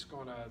 and it's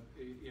going to,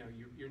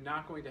 you're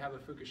not going to have a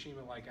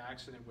Fukushima-like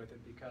accident with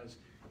it because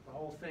the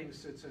whole thing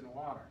sits in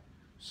water.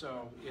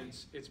 So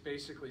it's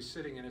basically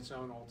sitting in its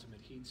own ultimate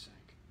heat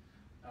sink.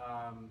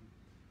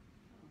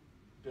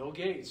 Bill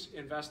Gates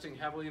investing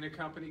heavily in a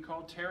company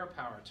called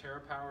TerraPower.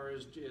 TerraPower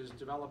is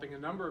developing a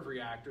number of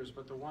reactors,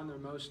 but the one they're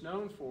most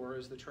known for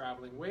is the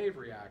traveling wave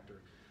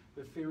reactor.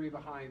 The theory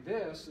behind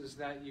this is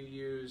that you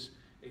use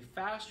a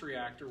fast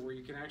reactor where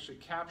you can actually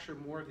capture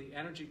more of the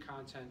energy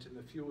content in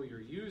the fuel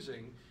you're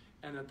using,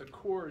 and that the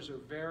cores are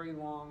very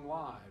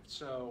long-lived.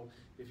 So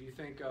if you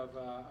think of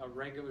a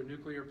regular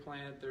nuclear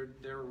plant,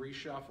 they're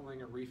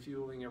reshuffling or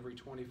refueling every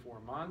 24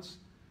 months.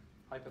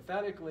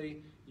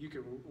 Hypothetically, you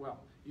can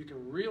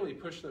really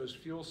push those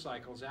fuel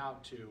cycles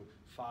out to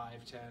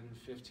 5, 10,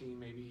 15,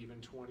 maybe even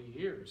 20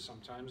 years,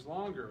 sometimes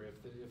longer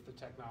if the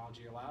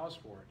technology allows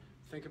for it.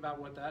 Think about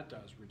what that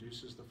does.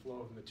 Reduces the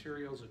flow of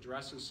materials,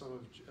 addresses some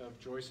of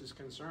Joyce's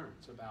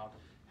concerns about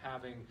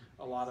having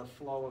a lot of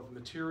flow of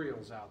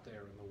materials out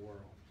there in the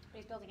world. But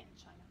he's building it in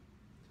China.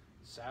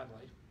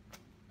 Sadly.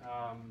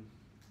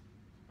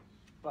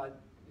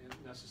 But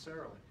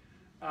necessarily.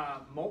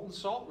 Molten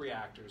salt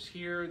reactors.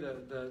 Here,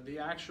 the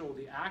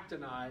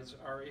actinides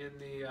are in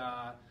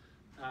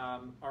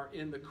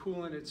the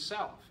coolant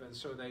itself, and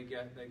so they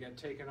get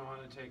taken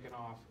on and taken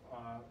off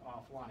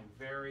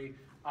offline.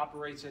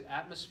 Operates at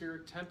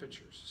atmospheric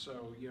temperatures.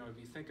 So if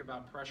you think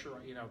about pressure,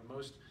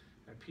 most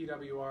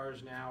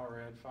PWRs now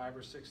are at 5,000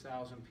 or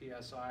 6,000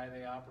 psi.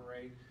 They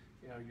operate.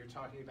 You're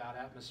talking about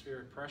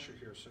atmospheric pressure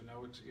here, so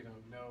no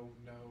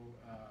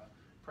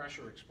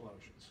pressure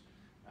explosions.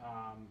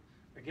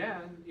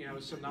 again, you know,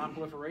 some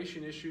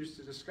non-proliferation issues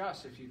to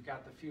discuss. If you've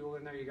got the fuel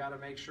in there, you got to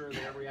make sure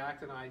that every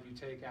actinide you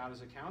take out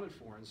is accounted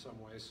for in some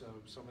way, so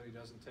somebody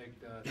doesn't take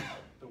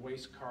the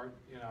waste cart,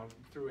 you know,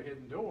 through a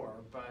hidden door.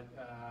 But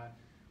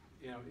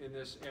you know, in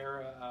this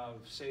era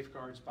of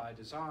safeguards by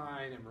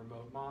design and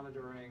remote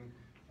monitoring,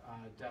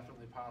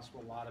 definitely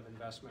possible. A lot of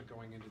investment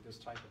going into this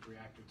type of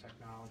reactor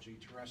technology.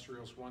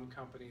 Terrestrial's one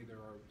company. There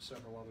are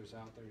several others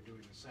out there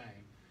doing the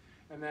same.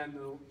 And then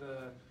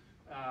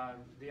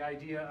the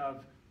idea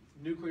of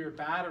nuclear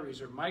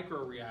batteries or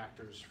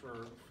microreactors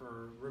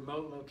for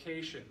remote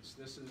locations.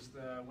 This is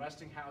the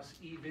Westinghouse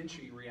E.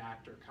 Vinci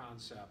reactor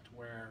concept,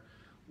 where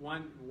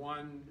one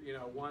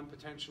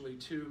potentially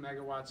 2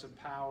 megawatts of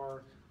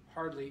power,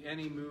 hardly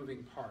any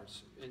moving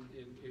parts, in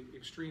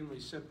extremely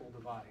simple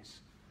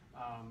device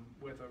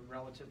with a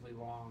relatively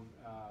long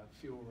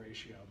fuel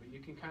ratio. But you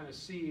can kind of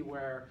see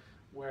where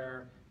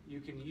you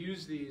can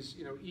use these,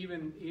 you know,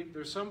 even if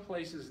there's some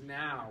places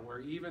now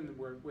where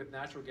with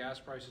natural gas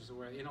prices,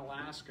 where in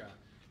Alaska,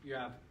 you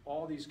have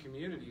all these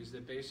communities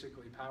that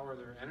basically power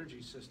their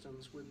energy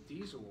systems with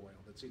diesel oil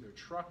that's either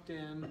trucked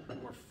in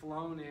or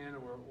flown in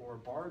or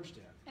barged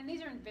in. And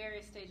these are in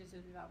various stages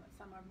of development.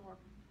 Some are more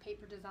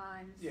paper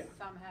designs. Yeah.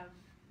 Some have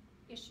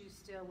issues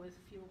still with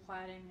fuel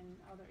cladding and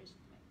other issues.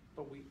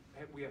 But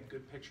we have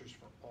good pictures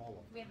for all of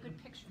them. We have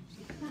good pictures.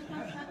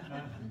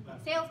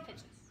 Sales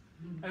pitches.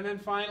 And then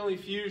finally,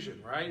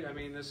 fusion, right? I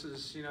mean, this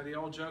is, you know, the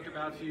old joke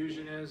about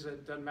fusion is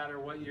it doesn't matter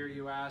what year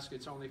you ask,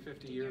 it's only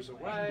 50 years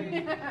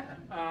away.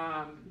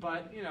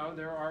 But, you know,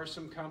 there are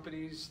some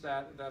companies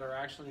that are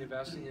actually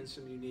investing in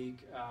some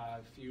unique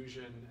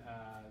fusion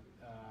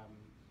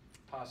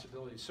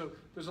possibilities. So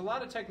there's a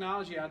lot of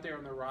technology out there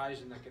on the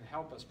horizon that can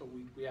help us, but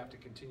we have to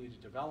continue to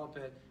develop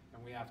it,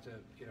 and we have to,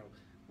 you know,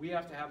 we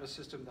have to have a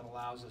system that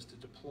allows us to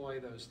deploy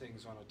those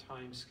things on a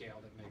time scale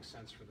that makes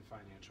sense for the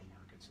financial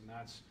markets, and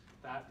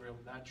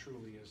that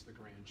truly is the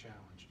grand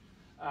challenge.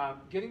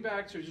 Getting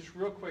back to just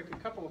real quick, a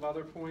couple of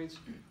other points.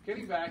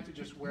 Getting back to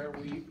just where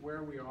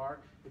we are.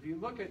 If you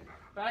look at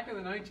back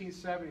in the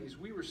 1970s,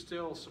 we were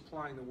still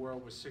supplying the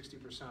world with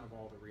 60% of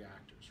all the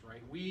reactors,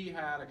 right? We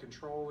had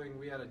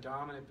a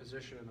dominant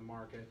position in the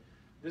market.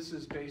 This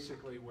is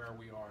basically where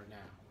we are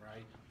now,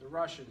 right? The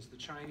Russians, the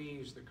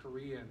Chinese, the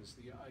Koreans,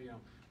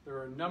 there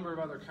are a number of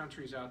other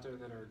countries out there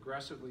that are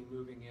aggressively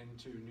moving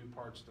into new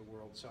parts of the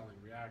world selling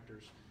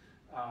reactors.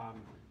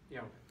 You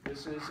know,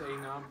 this is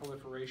a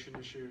non-proliferation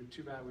issue.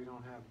 Too bad we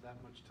don't have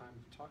that much time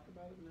to talk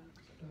about it now.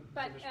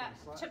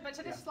 But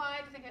to this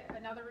slide, I think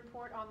another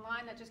report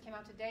online that just came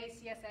out today,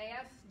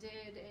 CSAS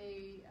did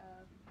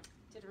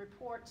a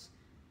report.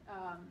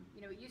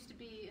 You know, it used to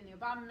be in the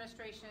Obama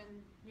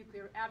administration,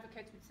 nuclear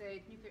advocates would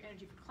say nuclear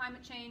energy for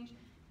climate change.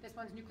 This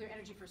one's nuclear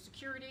energy for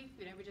security.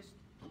 You know,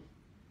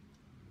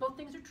 both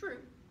things are true,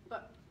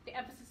 but the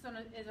emphasis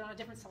is on a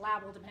different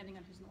syllable depending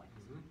on who's in the White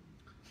House.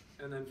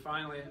 Mm-hmm. And then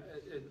finally,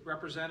 it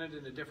represented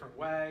in a different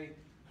way.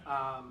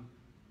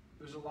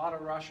 There's a lot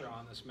of Russia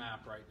on this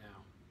map right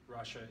now.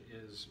 Russia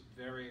is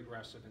very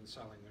aggressive in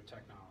selling their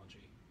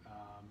technology.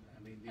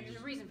 I mean, and there's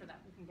a reason for that.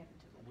 We can get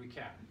into it. We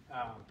can,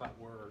 but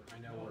Go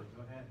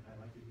ahead. I'd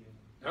like to hear.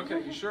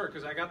 Okay, you sure?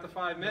 Because I got the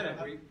 5 minute.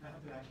 I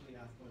have to actually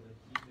ask for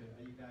the teacher.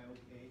 Are you guys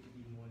okay to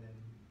be more than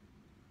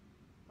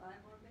 5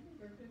 more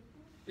minutes?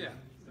 Yeah.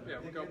 Yeah,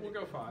 we'll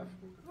go 5.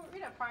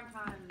 We're at prime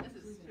time.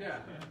 This is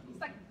it's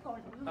like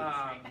going to movies,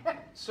 right?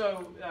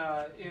 So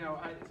you know,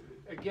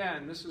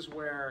 again, this is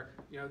where,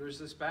 you know, there's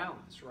this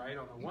balance, right?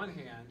 On the one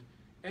hand,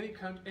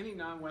 any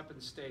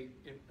non-weapon state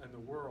in the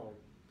world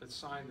that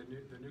signed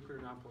the Nuclear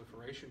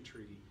Non-Proliferation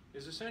Treaty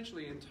is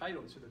essentially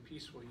entitled to the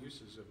peaceful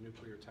uses of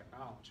nuclear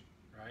technology,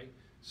 right?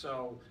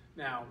 So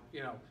now,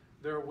 you know,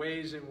 there are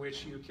ways in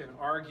which you can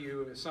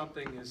argue if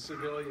something is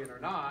civilian or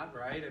not,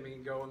 right? I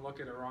mean, go and look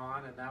at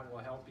Iran, and that will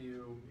help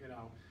you, you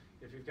know,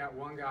 if you've got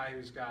one guy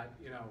who's got,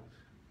 you know,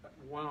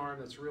 one arm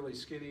that's really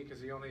skinny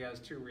because he only has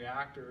 2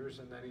 reactors,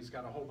 and then he's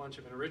got a whole bunch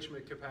of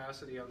enrichment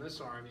capacity on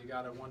this arm, you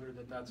got to wonder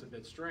that that's a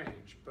bit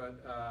strange.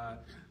 But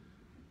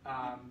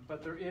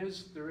there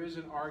is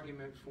an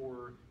argument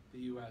for the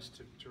U.S.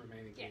 to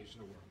remain engaged in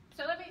the world.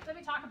 So let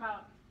me talk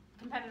about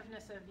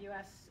competitiveness of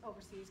U.S.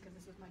 overseas, because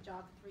this was my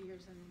job for 3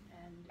 years and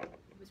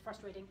it was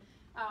frustrating.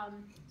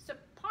 So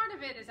part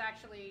of it is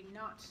actually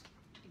not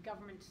the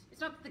government.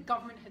 It's not that the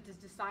government has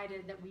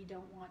decided that we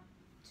don't want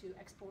to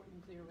export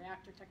nuclear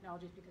reactor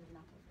technologies because of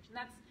non-proliferation.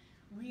 That's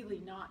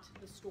really not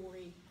the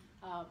story.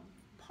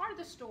 Part of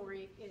the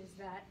story is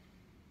that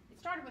it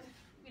started with,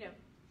 you know,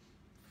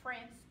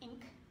 France,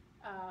 Inc.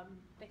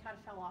 They kind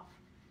of fell off.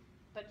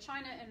 But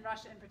China and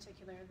Russia in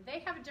particular, they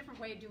have a different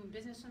way of doing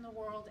business in the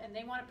world, and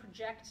they want to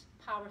project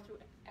power through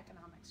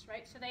economics,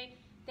 right? So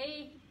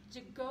they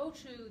go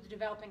to the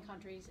developing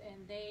countries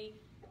and they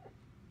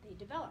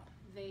develop.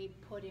 They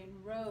put in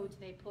roads,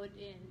 they put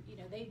in, you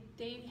know,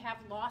 they have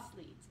loss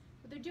leads.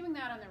 But they're doing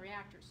that on the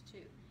reactors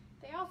too.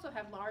 They also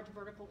have large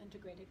vertical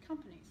integrated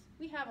companies.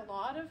 We have a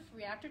lot of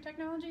reactor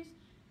technologies.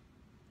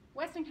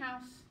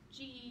 Westinghouse,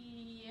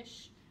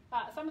 GE-ish,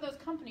 some of those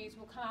companies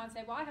will come out and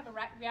say, well, I have a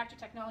reactor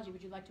technology,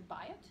 would you like to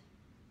buy it?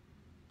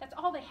 That's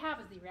all they have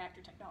is the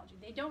reactor technology.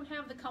 They don't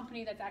have the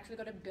company that's actually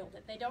going to build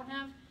it. They don't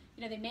have,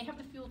 you know, they may have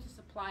the fuel to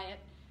supply it,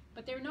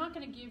 but they're not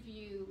going to give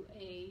you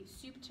a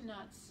soup to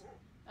nuts,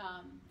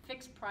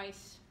 fixed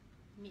price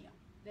meal.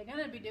 They're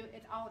going to be doing,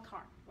 it's a la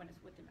carte when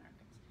it's with the Americans.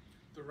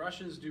 The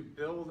Russians do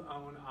build,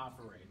 own,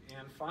 operate,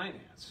 and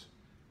finance.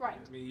 Right.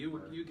 I mean,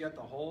 you get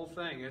the whole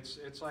thing. It's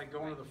like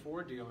going to the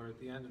Ford dealer at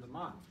the end of the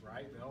month,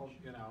 right? They'll,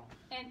 you know,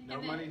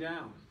 no money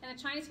down. And the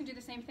Chinese can do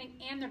the same thing,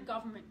 and they're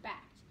government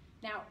backed.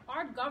 Now,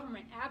 our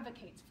government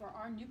advocates for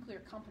our nuclear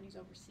companies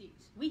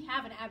overseas. We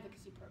have an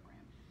advocacy program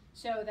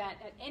so that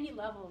at any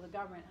level of the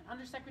government, an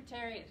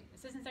undersecretary, an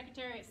assistant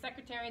secretary, a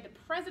secretary, the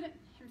president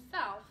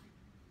himself,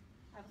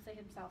 I will say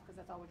himself because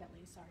that's all we got,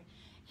 ladies, sorry,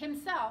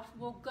 himself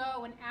will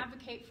go and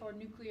advocate for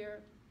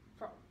nuclear,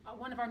 for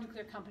one of our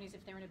nuclear companies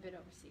if they're in a bid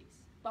overseas.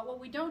 But what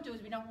we don't do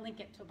is we don't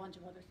link it to a bunch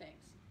of other things.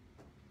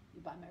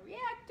 You buy my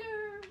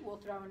reactor, we'll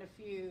throw in a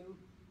few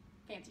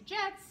fancy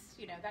jets,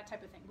 you know, that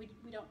type of thing. We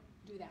don't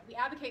do that. We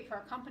advocate for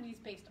our companies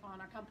based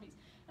on our companies.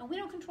 And we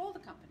don't control the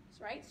companies,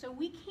 right? So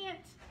we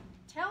can't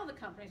tell the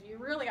companies, you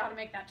really ought to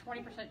make that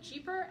 20%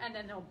 cheaper, and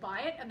then they'll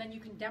buy it, and then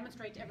you can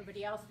demonstrate to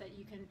everybody else that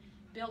you can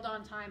build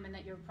on time and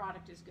that your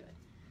product is good.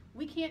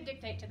 We can't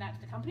dictate to that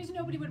to the companies.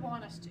 Nobody would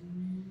want us to.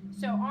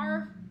 So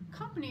our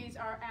companies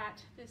are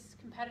at this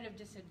competitive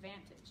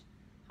disadvantage.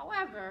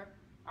 However,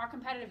 our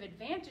competitive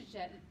advantage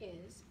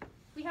is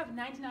we have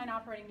 99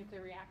 operating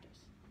nuclear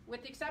reactors.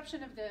 With the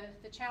exception of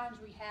the challenge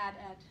we had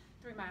at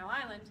 3 Mile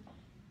Island,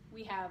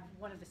 we have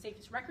one of the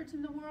safest records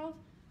in the world.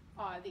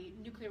 The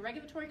Nuclear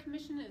Regulatory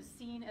Commission is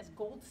seen as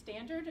gold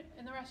standard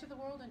in the rest of the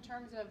world in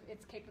terms of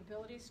its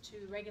capabilities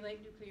to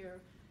regulate nuclear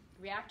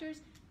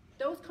reactors.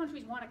 Those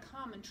countries want to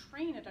come and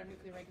train at our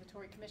Nuclear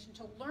Regulatory Commission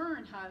to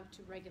learn how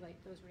to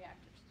regulate those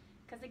reactors.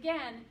 Because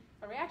again,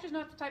 a reactor is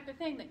not the type of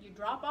thing that you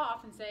drop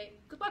off and say,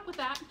 good luck with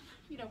that,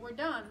 you know, we're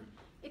done.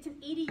 It's an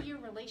 80-year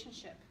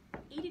relationship,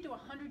 80 to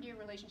 100-year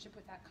relationship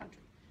with that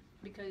country.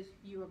 Because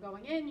you are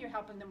going in, you're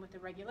helping them with the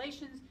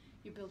regulations,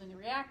 you're building the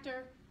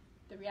reactor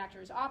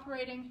is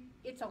operating,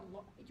 you're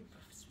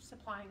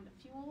supplying the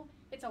fuel.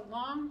 It's a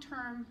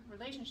long-term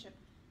relationship.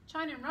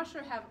 China and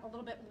Russia have a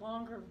little bit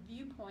longer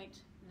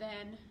viewpoint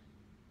than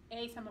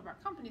A, some of our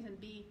companies, and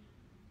B,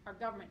 our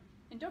government.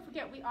 And don't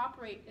forget, we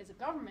operate as a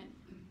government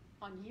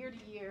on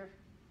year-to-year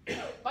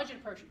budget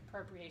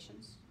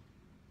appropriations,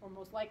 or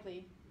most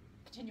likely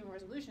continuing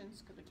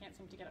resolutions, because we can't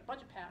seem to get a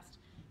budget passed.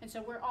 And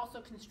so we're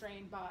also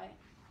constrained by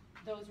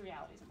those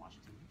realities in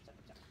Washington.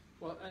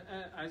 Well,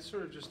 I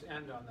sort of just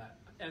end on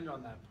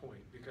that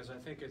point, because I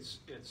think it's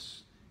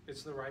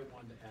the right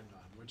one to end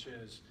on, which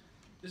is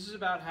this is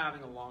about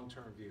having a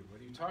long-term view.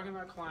 Whether you're talking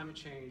about climate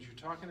change,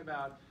 you're talking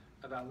about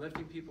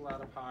lifting people out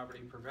of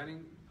poverty,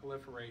 preventing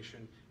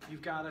proliferation,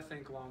 you've got to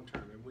think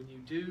long-term. And when you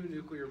do,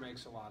 nuclear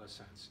makes a lot of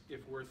sense.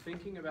 If we're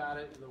thinking about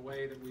it in the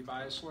way that we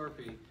buy a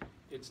Slurpee,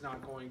 it's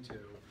not going to.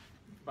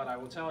 But I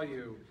will tell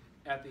you,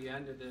 at the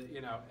end of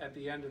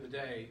the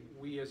day,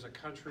 we as a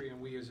country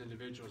and we as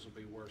individuals will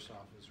be worse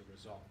off as a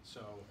result.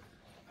 So,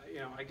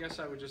 I guess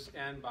I would just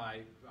end by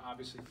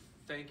obviously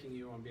thanking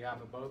you on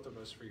behalf of both of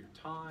us for your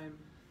time.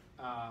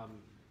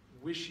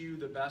 Wish you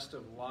the best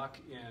of luck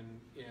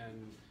in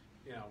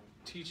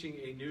teaching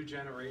a new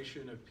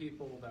generation of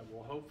people that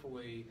will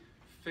hopefully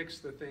fix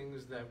the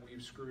things that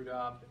we've screwed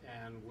up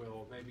and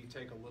will maybe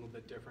take a little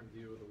bit different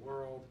view of the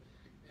world.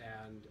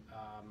 And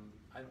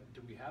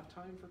do we have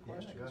time for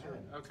questions? Yeah, go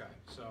ahead. Okay,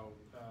 so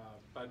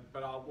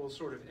we'll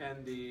sort of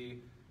end the.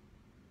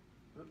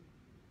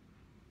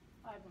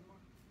 I have one more.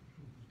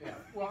 Yeah.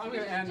 Well, I'm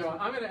going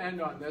to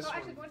end on this one.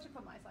 Actually, why don't you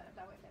put my slide up?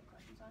 That way if they have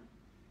questions on it.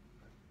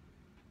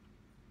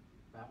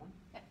 That one?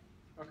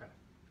 Yeah. Okay.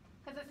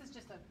 Because this is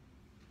just a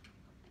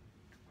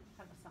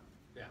kind of a summary.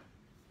 Yeah.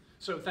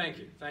 So thank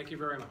you. Thank you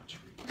very much.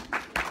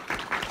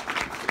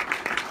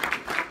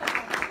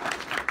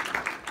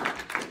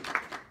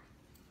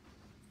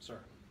 Sir.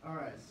 All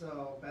right,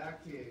 so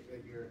back to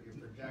your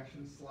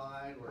projection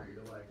slide where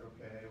you're like,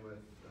 okay, with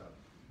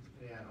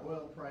depending on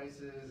oil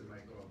prices, it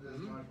might go up this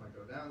much, might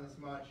go down this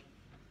much.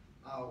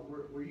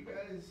 Were you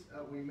guys,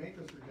 when you make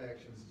those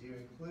projections, do you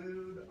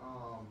include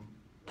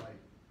like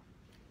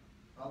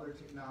other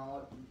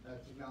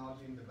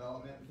technology and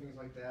development and things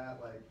like that?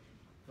 Like,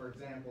 for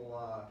example,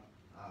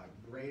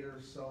 greater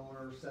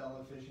solar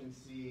cell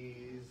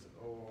efficiencies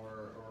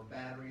or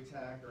battery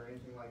tech or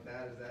anything like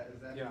that? Is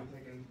that being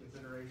taken into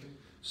consideration?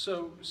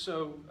 So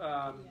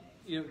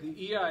the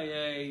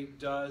EIA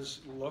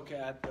does look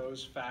at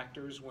those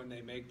factors when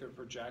they make their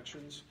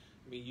projections.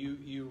 I mean,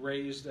 you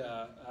raised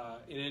an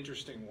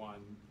interesting one,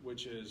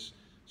 which is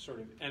sort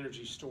of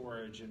energy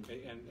storage and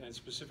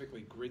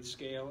specifically grid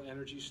scale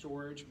energy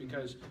storage,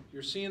 because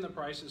you're seeing the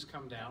prices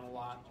come down a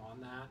lot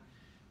on that.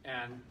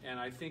 And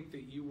I think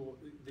that you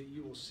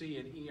will see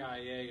an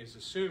EIA is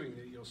assuming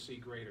that you'll see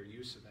greater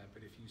use of that.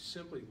 But if you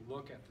simply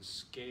look at the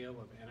scale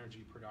of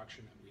energy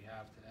production that we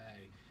have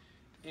today,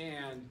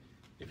 and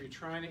if you're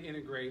trying to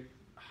integrate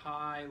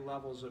high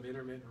levels of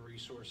intermittent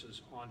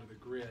resources onto the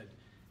grid,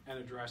 and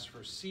address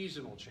for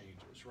seasonal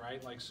changes,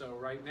 right? Like, so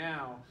right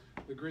now,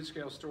 the grid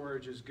scale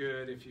storage is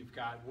good if you've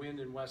got wind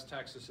in West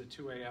Texas at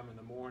 2 a.m. in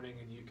the morning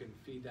and you can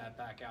feed that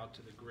back out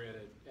to the grid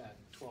at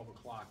 12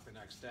 o'clock the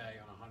next day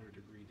on a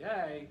 100-degree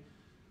day,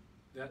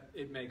 that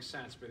it makes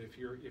sense. But if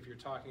you're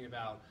talking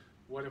about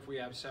what if we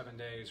have 7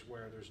 days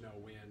where there's no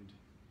wind,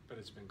 but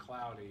it's been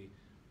cloudy,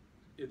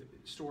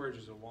 storage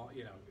is a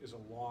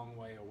long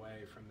way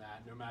away from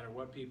that. No matter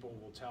what people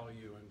will tell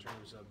you in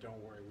terms of, don't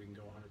worry, we can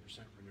go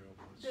 100% renewable.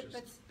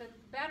 But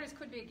batteries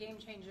could be a game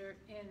changer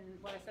in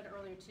what I said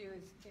earlier too.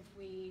 Is if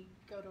we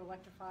go to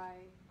electrify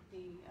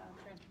the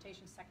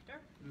transportation sector,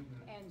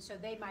 and so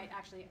they might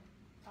actually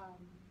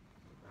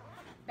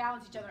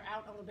balance each other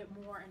out a little bit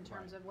more in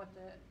terms of what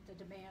the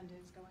demand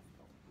is going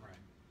forward. Right.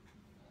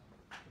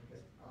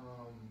 Okay.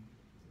 I'll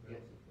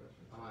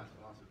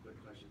ask a quick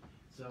question.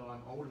 So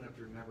I'm old enough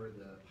to remember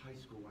the high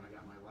school when I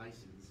got my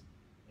license,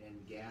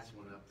 and gas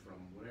went up from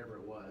whatever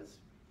it was,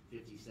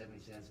 50, 70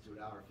 cents to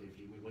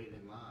 $1.50. We waited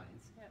in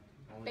lines. Yep.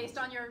 Based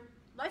on your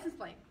license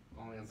plate.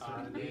 Only on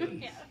certain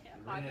days. Yeah.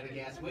 And ran out of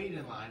gas waiting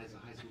in line as a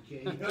high school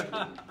kid.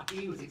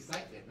 He was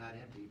excitement, not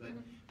empty.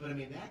 But I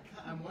mean,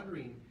 I'm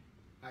wondering,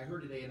 I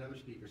heard today another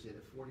speaker say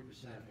that 40%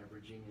 of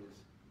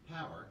Virginia's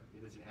power,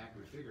 if it's an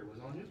accurate figure,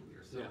 was on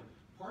nuclear. So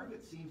part of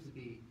it seems to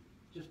be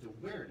just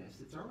awareness.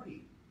 It's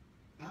already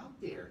out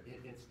there.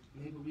 It's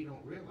maybe we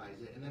don't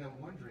realize it. And then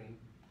I'm wondering,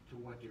 to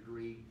what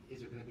degree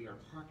is it going to be our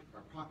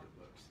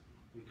pocketbooks?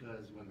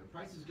 Because when the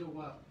prices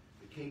go up,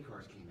 the K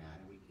cars came out,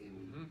 and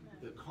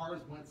the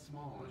cars went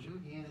small.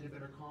 Japan had a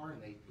better car,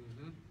 and they.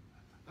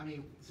 I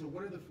mean, so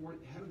what are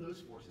how do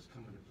those forces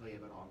come into play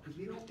of it all? Because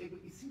we don't.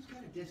 It seems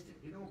kind of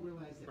distant. We don't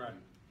realize that we're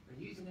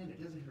using it. It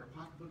doesn't hit our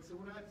pocketbook, so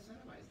we're not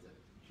incentivized to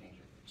change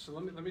it. So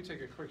let me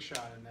take a quick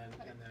shot, and then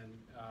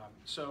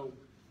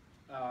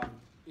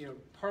you know,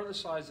 part of the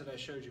slides that I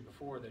showed you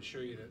before that show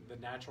you the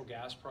natural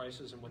gas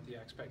prices and what the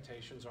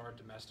expectations are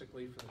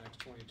domestically for the next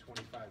 20,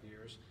 25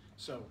 years.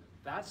 So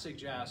that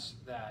suggests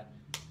that,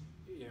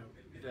 you know,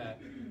 that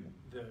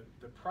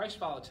the price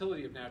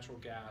volatility of natural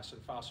gas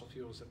and fossil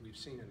fuels that we've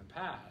seen in the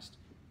past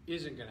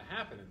isn't going to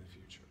happen in the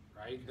future,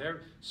 right?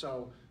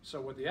 So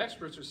what the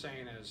experts are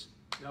saying is,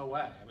 no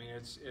way. I mean,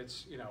 it's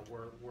you know,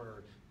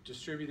 we're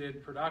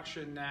distributed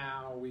production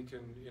now. We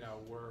can, you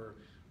know,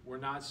 we're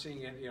not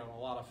seeing it, you know, a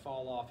lot of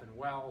fall off in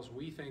wells.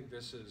 We think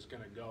this is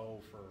going to go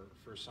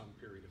for some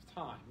period of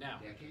time. Now,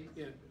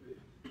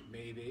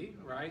 maybe,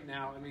 right?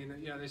 Now, I mean,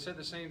 you know, they said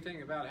the same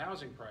thing about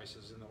housing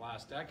prices in the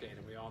last decade,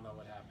 and we all know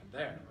what happened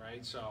there,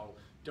 right? So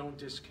don't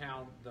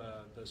discount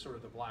the sort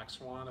of the black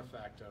swan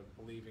effect of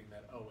believing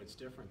that, oh, it's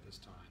different this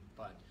time.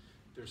 But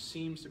there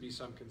seems to be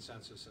some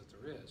consensus that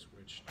there is,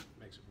 which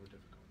makes it more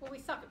difficult. Well, we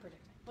suck at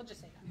predicting. We'll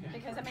just say that.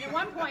 Because, I mean, at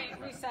one point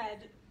we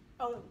said,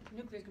 oh,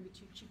 nuclear's going to be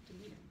too cheap to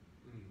meter.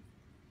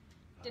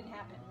 Didn't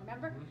happen,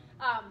 remember?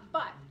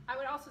 But I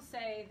would also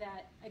say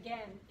that,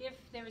 again, if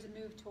there is a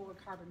move toward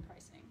carbon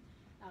pricing,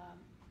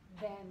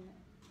 then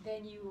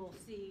you will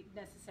see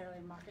necessarily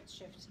market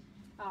shifts.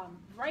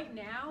 Right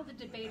now, the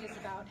debate is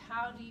about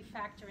how do you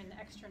factor in the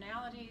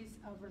externalities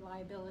of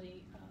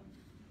reliability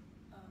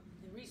of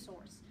the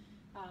resource.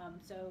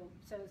 So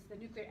the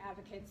nuclear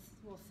advocates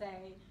will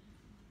say,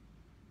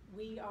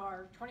 we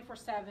are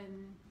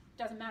 24/7,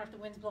 doesn't matter if the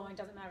wind's blowing,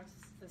 doesn't matter if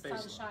the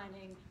sun's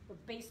shining, we're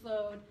base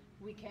load.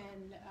 We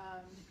can,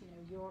 you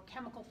know, your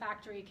chemical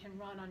factory can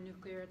run on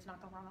nuclear, it's not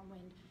gonna run on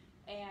wind.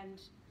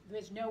 And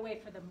there's no way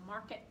for the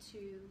market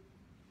to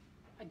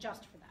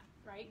adjust for that,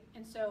 right?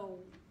 And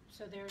so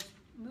there's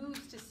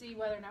moves to see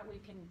whether or not we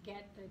can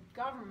get the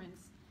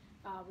governments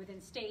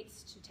within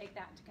states to take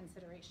that into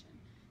consideration.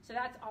 So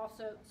that's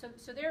also,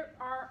 so there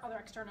are other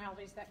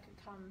externalities that could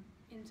come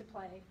into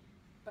play,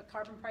 but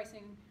carbon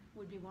pricing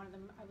would be one of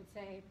them. I would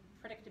say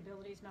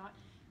predictability is not.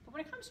 But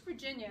when it comes to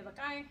Virginia, look,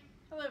 I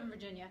live in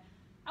Virginia.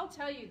 I'll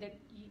tell you that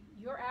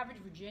your average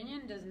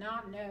Virginian does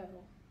not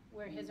know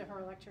where his or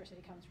her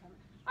electricity comes from.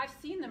 I've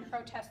seen them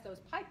protest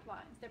those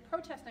pipelines. They're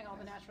protesting all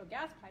the natural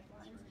gas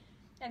pipelines.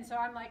 And so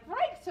I'm like,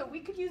 right, so we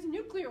could use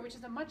nuclear, which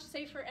is a much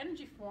safer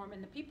energy form.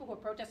 And the people who are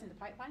protesting the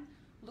pipeline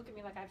look at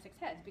me like I have 6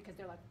 heads because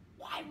they're like,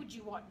 why would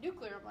you want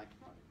nuclear? I'm like,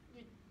 well,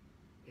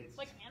 it's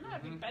like, Anna,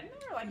 have you been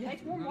there? Like,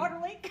 nice warm water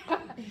lake?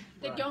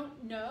 They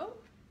don't know.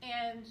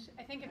 And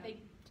I think if they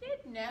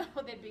did know,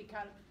 they'd be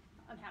kind of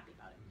unhappy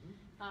about it.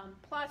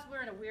 Plus,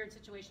 we're in a weird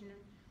situation in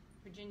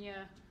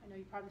Virginia. I know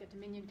you probably got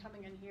Dominion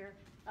coming in here.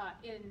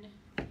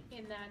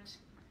 In that,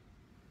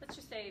 let's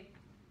just say,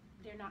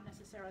 they're not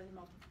necessarily the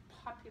most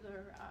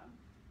popular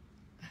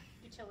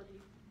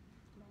utility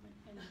moment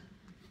in the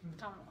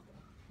Commonwealth.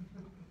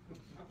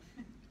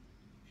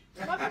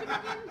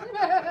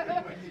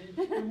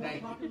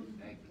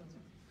 Thank you.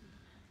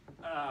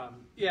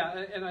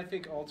 Yeah, and I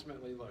think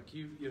ultimately, look,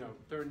 you know,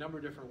 there are a number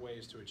of different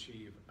ways to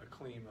achieve a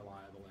clean,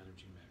 reliable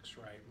energy mix,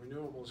 right?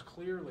 Renewables,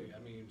 clearly, I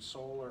mean,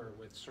 solar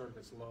with sort of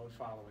its load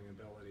following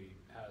ability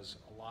has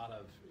a lot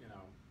of, you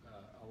know,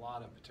 a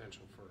lot of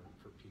potential for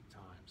peak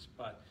times.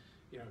 But,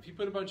 you know, if you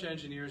put a bunch of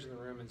engineers in the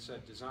room and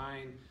said,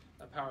 design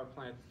a power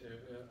plant,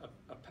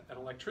 an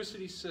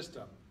electricity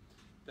system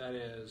that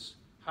is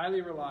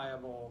highly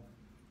reliable,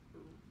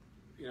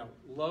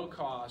 low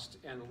cost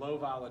and low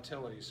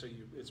volatility. So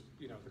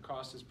the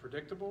cost is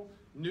predictable.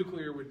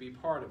 Nuclear would be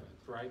part of it,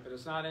 right? But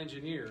it's not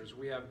engineers.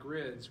 We have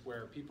grids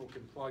where people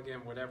can plug in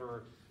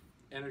whatever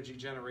energy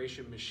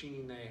generation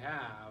machine they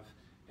have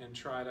and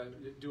try to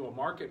do a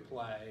market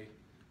play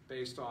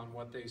based on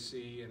what they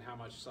see and how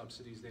much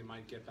subsidies they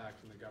might get back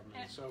from the government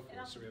and so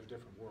forth. So we have a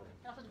different world.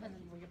 It also depends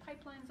on where your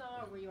pipelines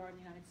are, where you are in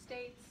the United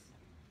States.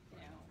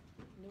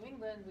 New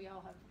England, we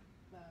all have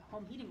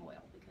home heating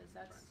oil because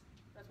that's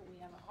what we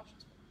have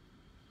options for.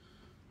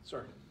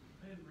 Sorry.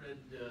 I had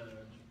read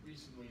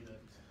recently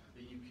that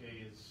the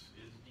UK is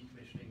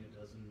decommissioning a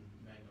dozen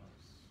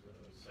Magnox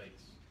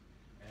sites,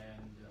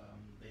 and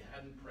they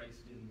hadn't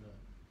priced in the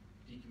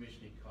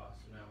decommissioning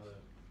costs. So now the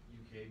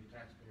UK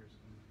taxpayers,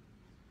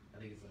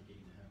 I think it's like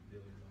 $8.5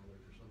 billion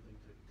or something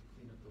to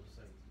clean up those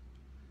sites.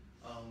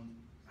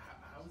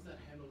 How is that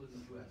handled in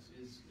the US?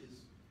 Is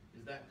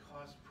that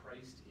cost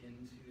priced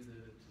into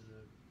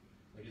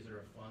is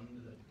there a fund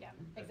that,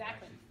 exactly. that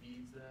actually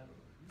feeds that?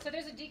 Or? So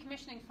there's a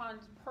decommissioning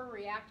fund per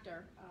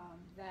reactor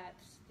that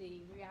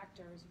the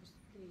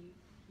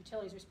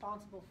utility is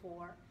responsible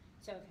for.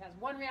 So if it has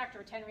 1 reactor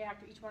or 10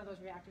 reactor, each one of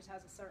those reactors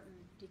has a certain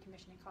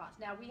decommissioning cost.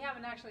 Now, we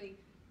haven't actually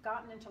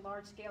gotten into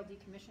large-scale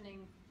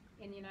decommissioning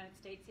in the United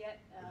States yet.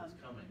 It's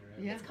coming,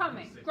 right? Yeah. It's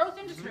coming. Growth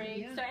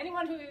industry. Yeah. So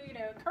anyone who,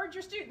 encourage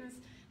your students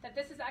that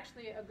this is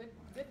actually a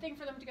good thing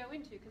for them to go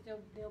into, because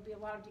there'll be a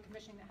lot of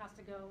decommissioning that has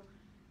to go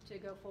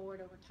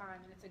forward over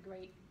time, and it's a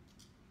great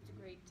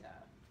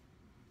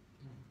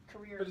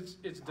career. But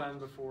it's done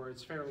before.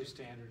 It's fairly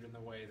standard in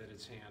the way that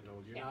it's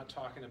handled. You're not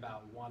talking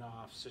about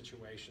one-off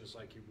situations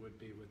like you would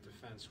be with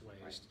defense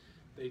waste.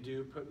 Right. They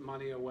do put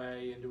money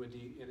away into a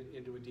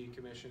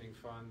decommissioning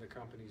fund. The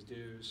companies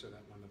do, so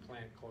that when the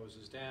plant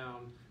closes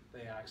down,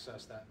 they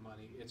access that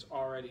money. It's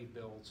already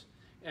built,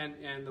 and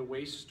the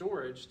waste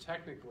storage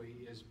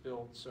technically is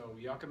built. So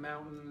Yucca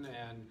Mountain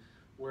and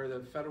where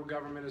the federal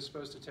government is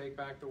supposed to take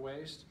back the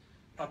waste,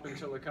 up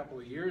until a couple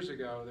of years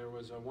ago, there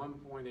was a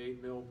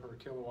 1.8 mil per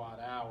kilowatt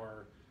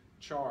hour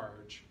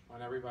charge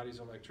on everybody's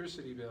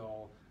electricity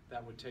bill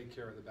that would take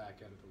care of the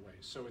back end of the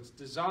waste. So it's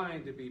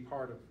designed to be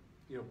part of,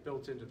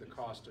 built into the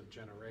cost of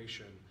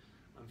generation.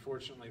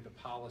 Unfortunately, the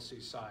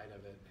policy side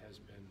of it has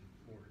been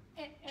more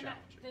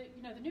challenging.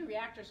 The new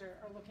reactors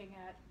are looking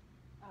at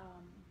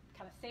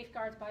kind of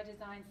safeguards by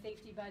design,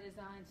 safety by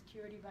design,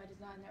 security by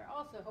design. They're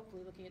also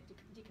hopefully looking at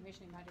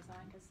decommissioning by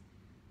design, because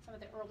some of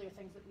the earlier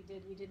things that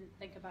we didn't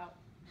think about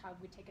how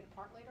we'd take it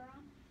apart later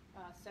on.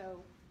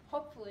 So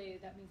hopefully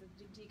that means that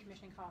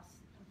decommissioning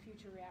costs on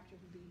future reactors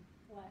would be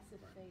less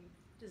if they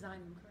design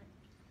them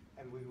correctly.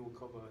 And we will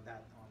cover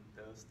that on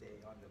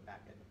Thursday on the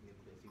back end of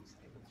nuclear fuel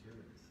cycle.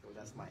 So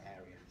that's my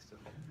area. So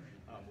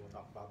we'll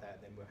talk about that,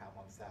 and then we'll have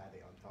on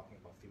Saturday on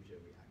talking about future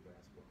reactor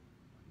as well.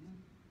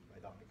 By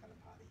Dr.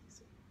 Kanapati.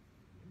 So.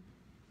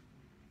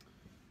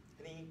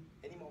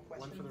 Any more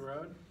questions? One for the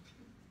road?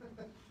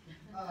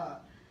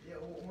 Yeah,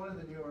 one of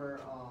the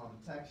newer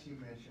techs you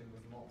mentioned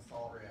was molten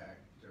salt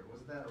reactor.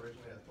 Was that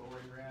originally a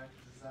thorium reactor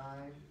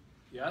design?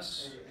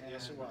 Yes,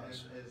 yes it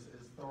was. Is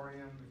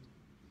thorium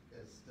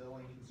still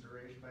in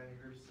consideration by any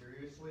groups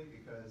seriously?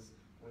 Because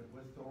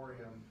with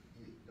thorium,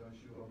 don't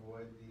you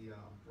avoid the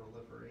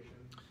proliferation?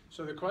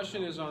 So the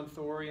question is on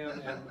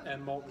thorium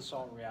and molten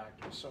salt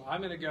reactors. So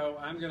I'm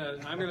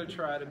gonna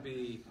try to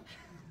be.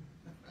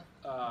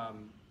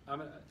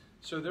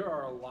 So there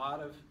are a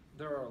lot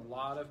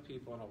of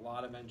people and a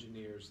lot of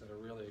engineers that are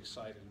really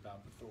excited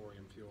about the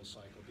thorium fuel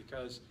cycle,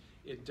 because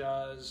it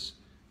does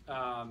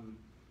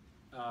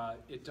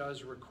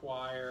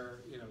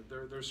require,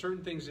 there are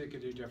certain things it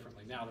could do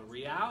differently. Now the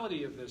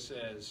reality of this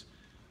is,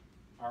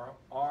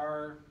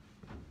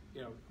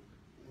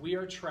 we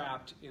are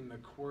trapped in the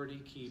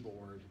QWERTY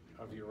keyboard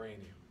of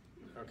uranium.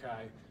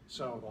 Okay,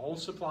 so the whole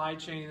supply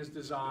chain is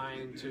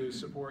designed to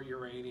support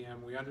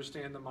uranium. We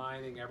understand the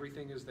mining,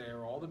 everything is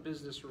there, all the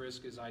business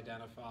risk is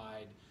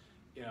identified.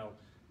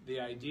 The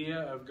idea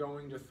of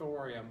going to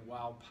thorium,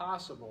 while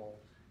possible,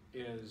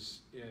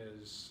 is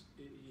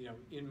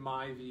in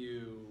my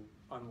view,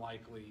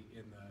 unlikely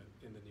in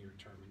the near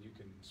term. And you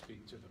can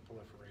speak to the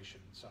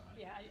proliferation side.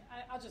 Yeah,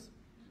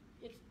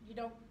 you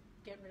don't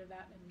get rid of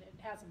that, and it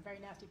has some very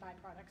nasty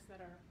byproducts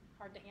that are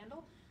hard to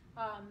handle.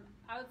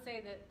 I would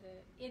say that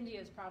India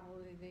is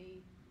probably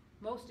the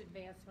most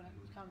advanced when it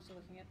comes to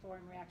looking at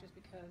thorium reactors,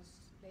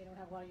 because they don't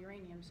have a lot of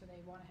uranium, so they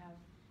want to have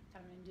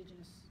kind of an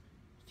indigenous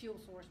fuel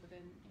source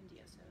within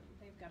India. So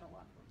they've got a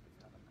lot of work to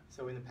do on that.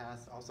 So in the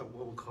past, also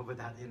we'll cover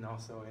that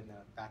also in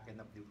the back end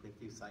of nuclear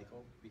fuel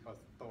cycle, because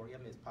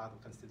thorium is part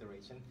of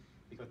consideration,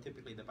 because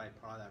typically the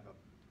byproduct of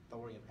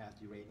thorium has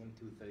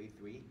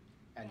uranium-233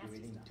 and Nasty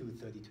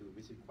uranium-232,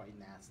 which is quite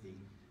nasty.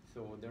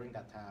 So during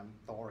that time,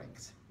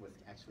 Thorex was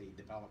actually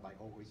developed by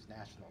Oak Ridge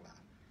National Lab.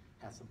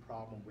 Has some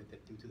problem with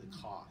it due to the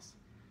cost,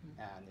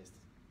 and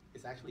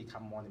it's actually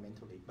come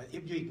monumentally. But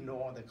if you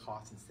ignore the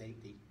cost and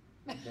safety,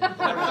 Other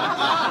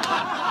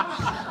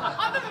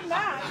than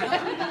that.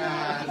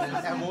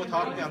 And we're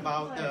talking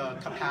about the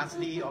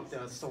capacity of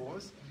the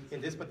source. In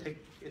this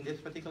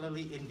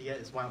particularly, India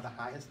is one of the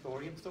highest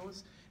thorium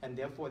source, and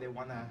therefore they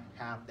want to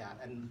have that.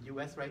 And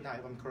U.S. right now,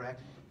 if I'm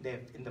correct,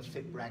 they're in the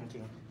 5th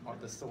ranking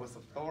of the source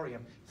of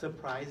thorium.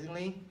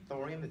 Surprisingly,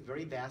 thorium is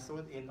very vast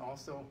source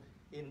also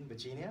in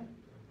Virginia,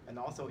 and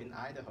also in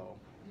Idaho,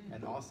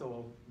 and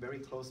also very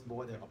close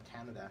border of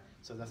Canada.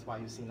 So that's why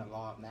you've seen a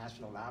lot of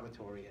national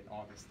laboratory and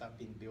all this stuff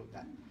being built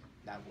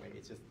that way.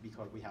 It's just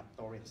because we have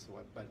thorium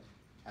source, but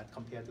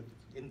compared to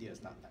India,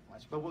 it's not that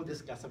much. But we'll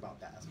discuss about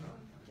that as well.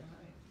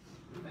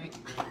 Thank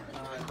you.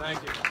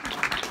 Thank you.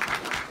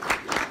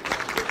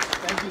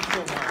 Thank you so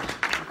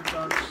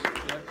much.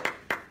 Yep.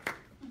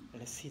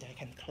 Let's see if I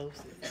can close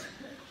it.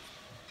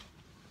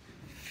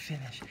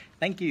 Finish.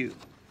 Thank you.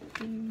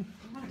 I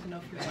wanted to know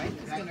if your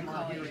wife is gonna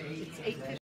call you. It's 8:50.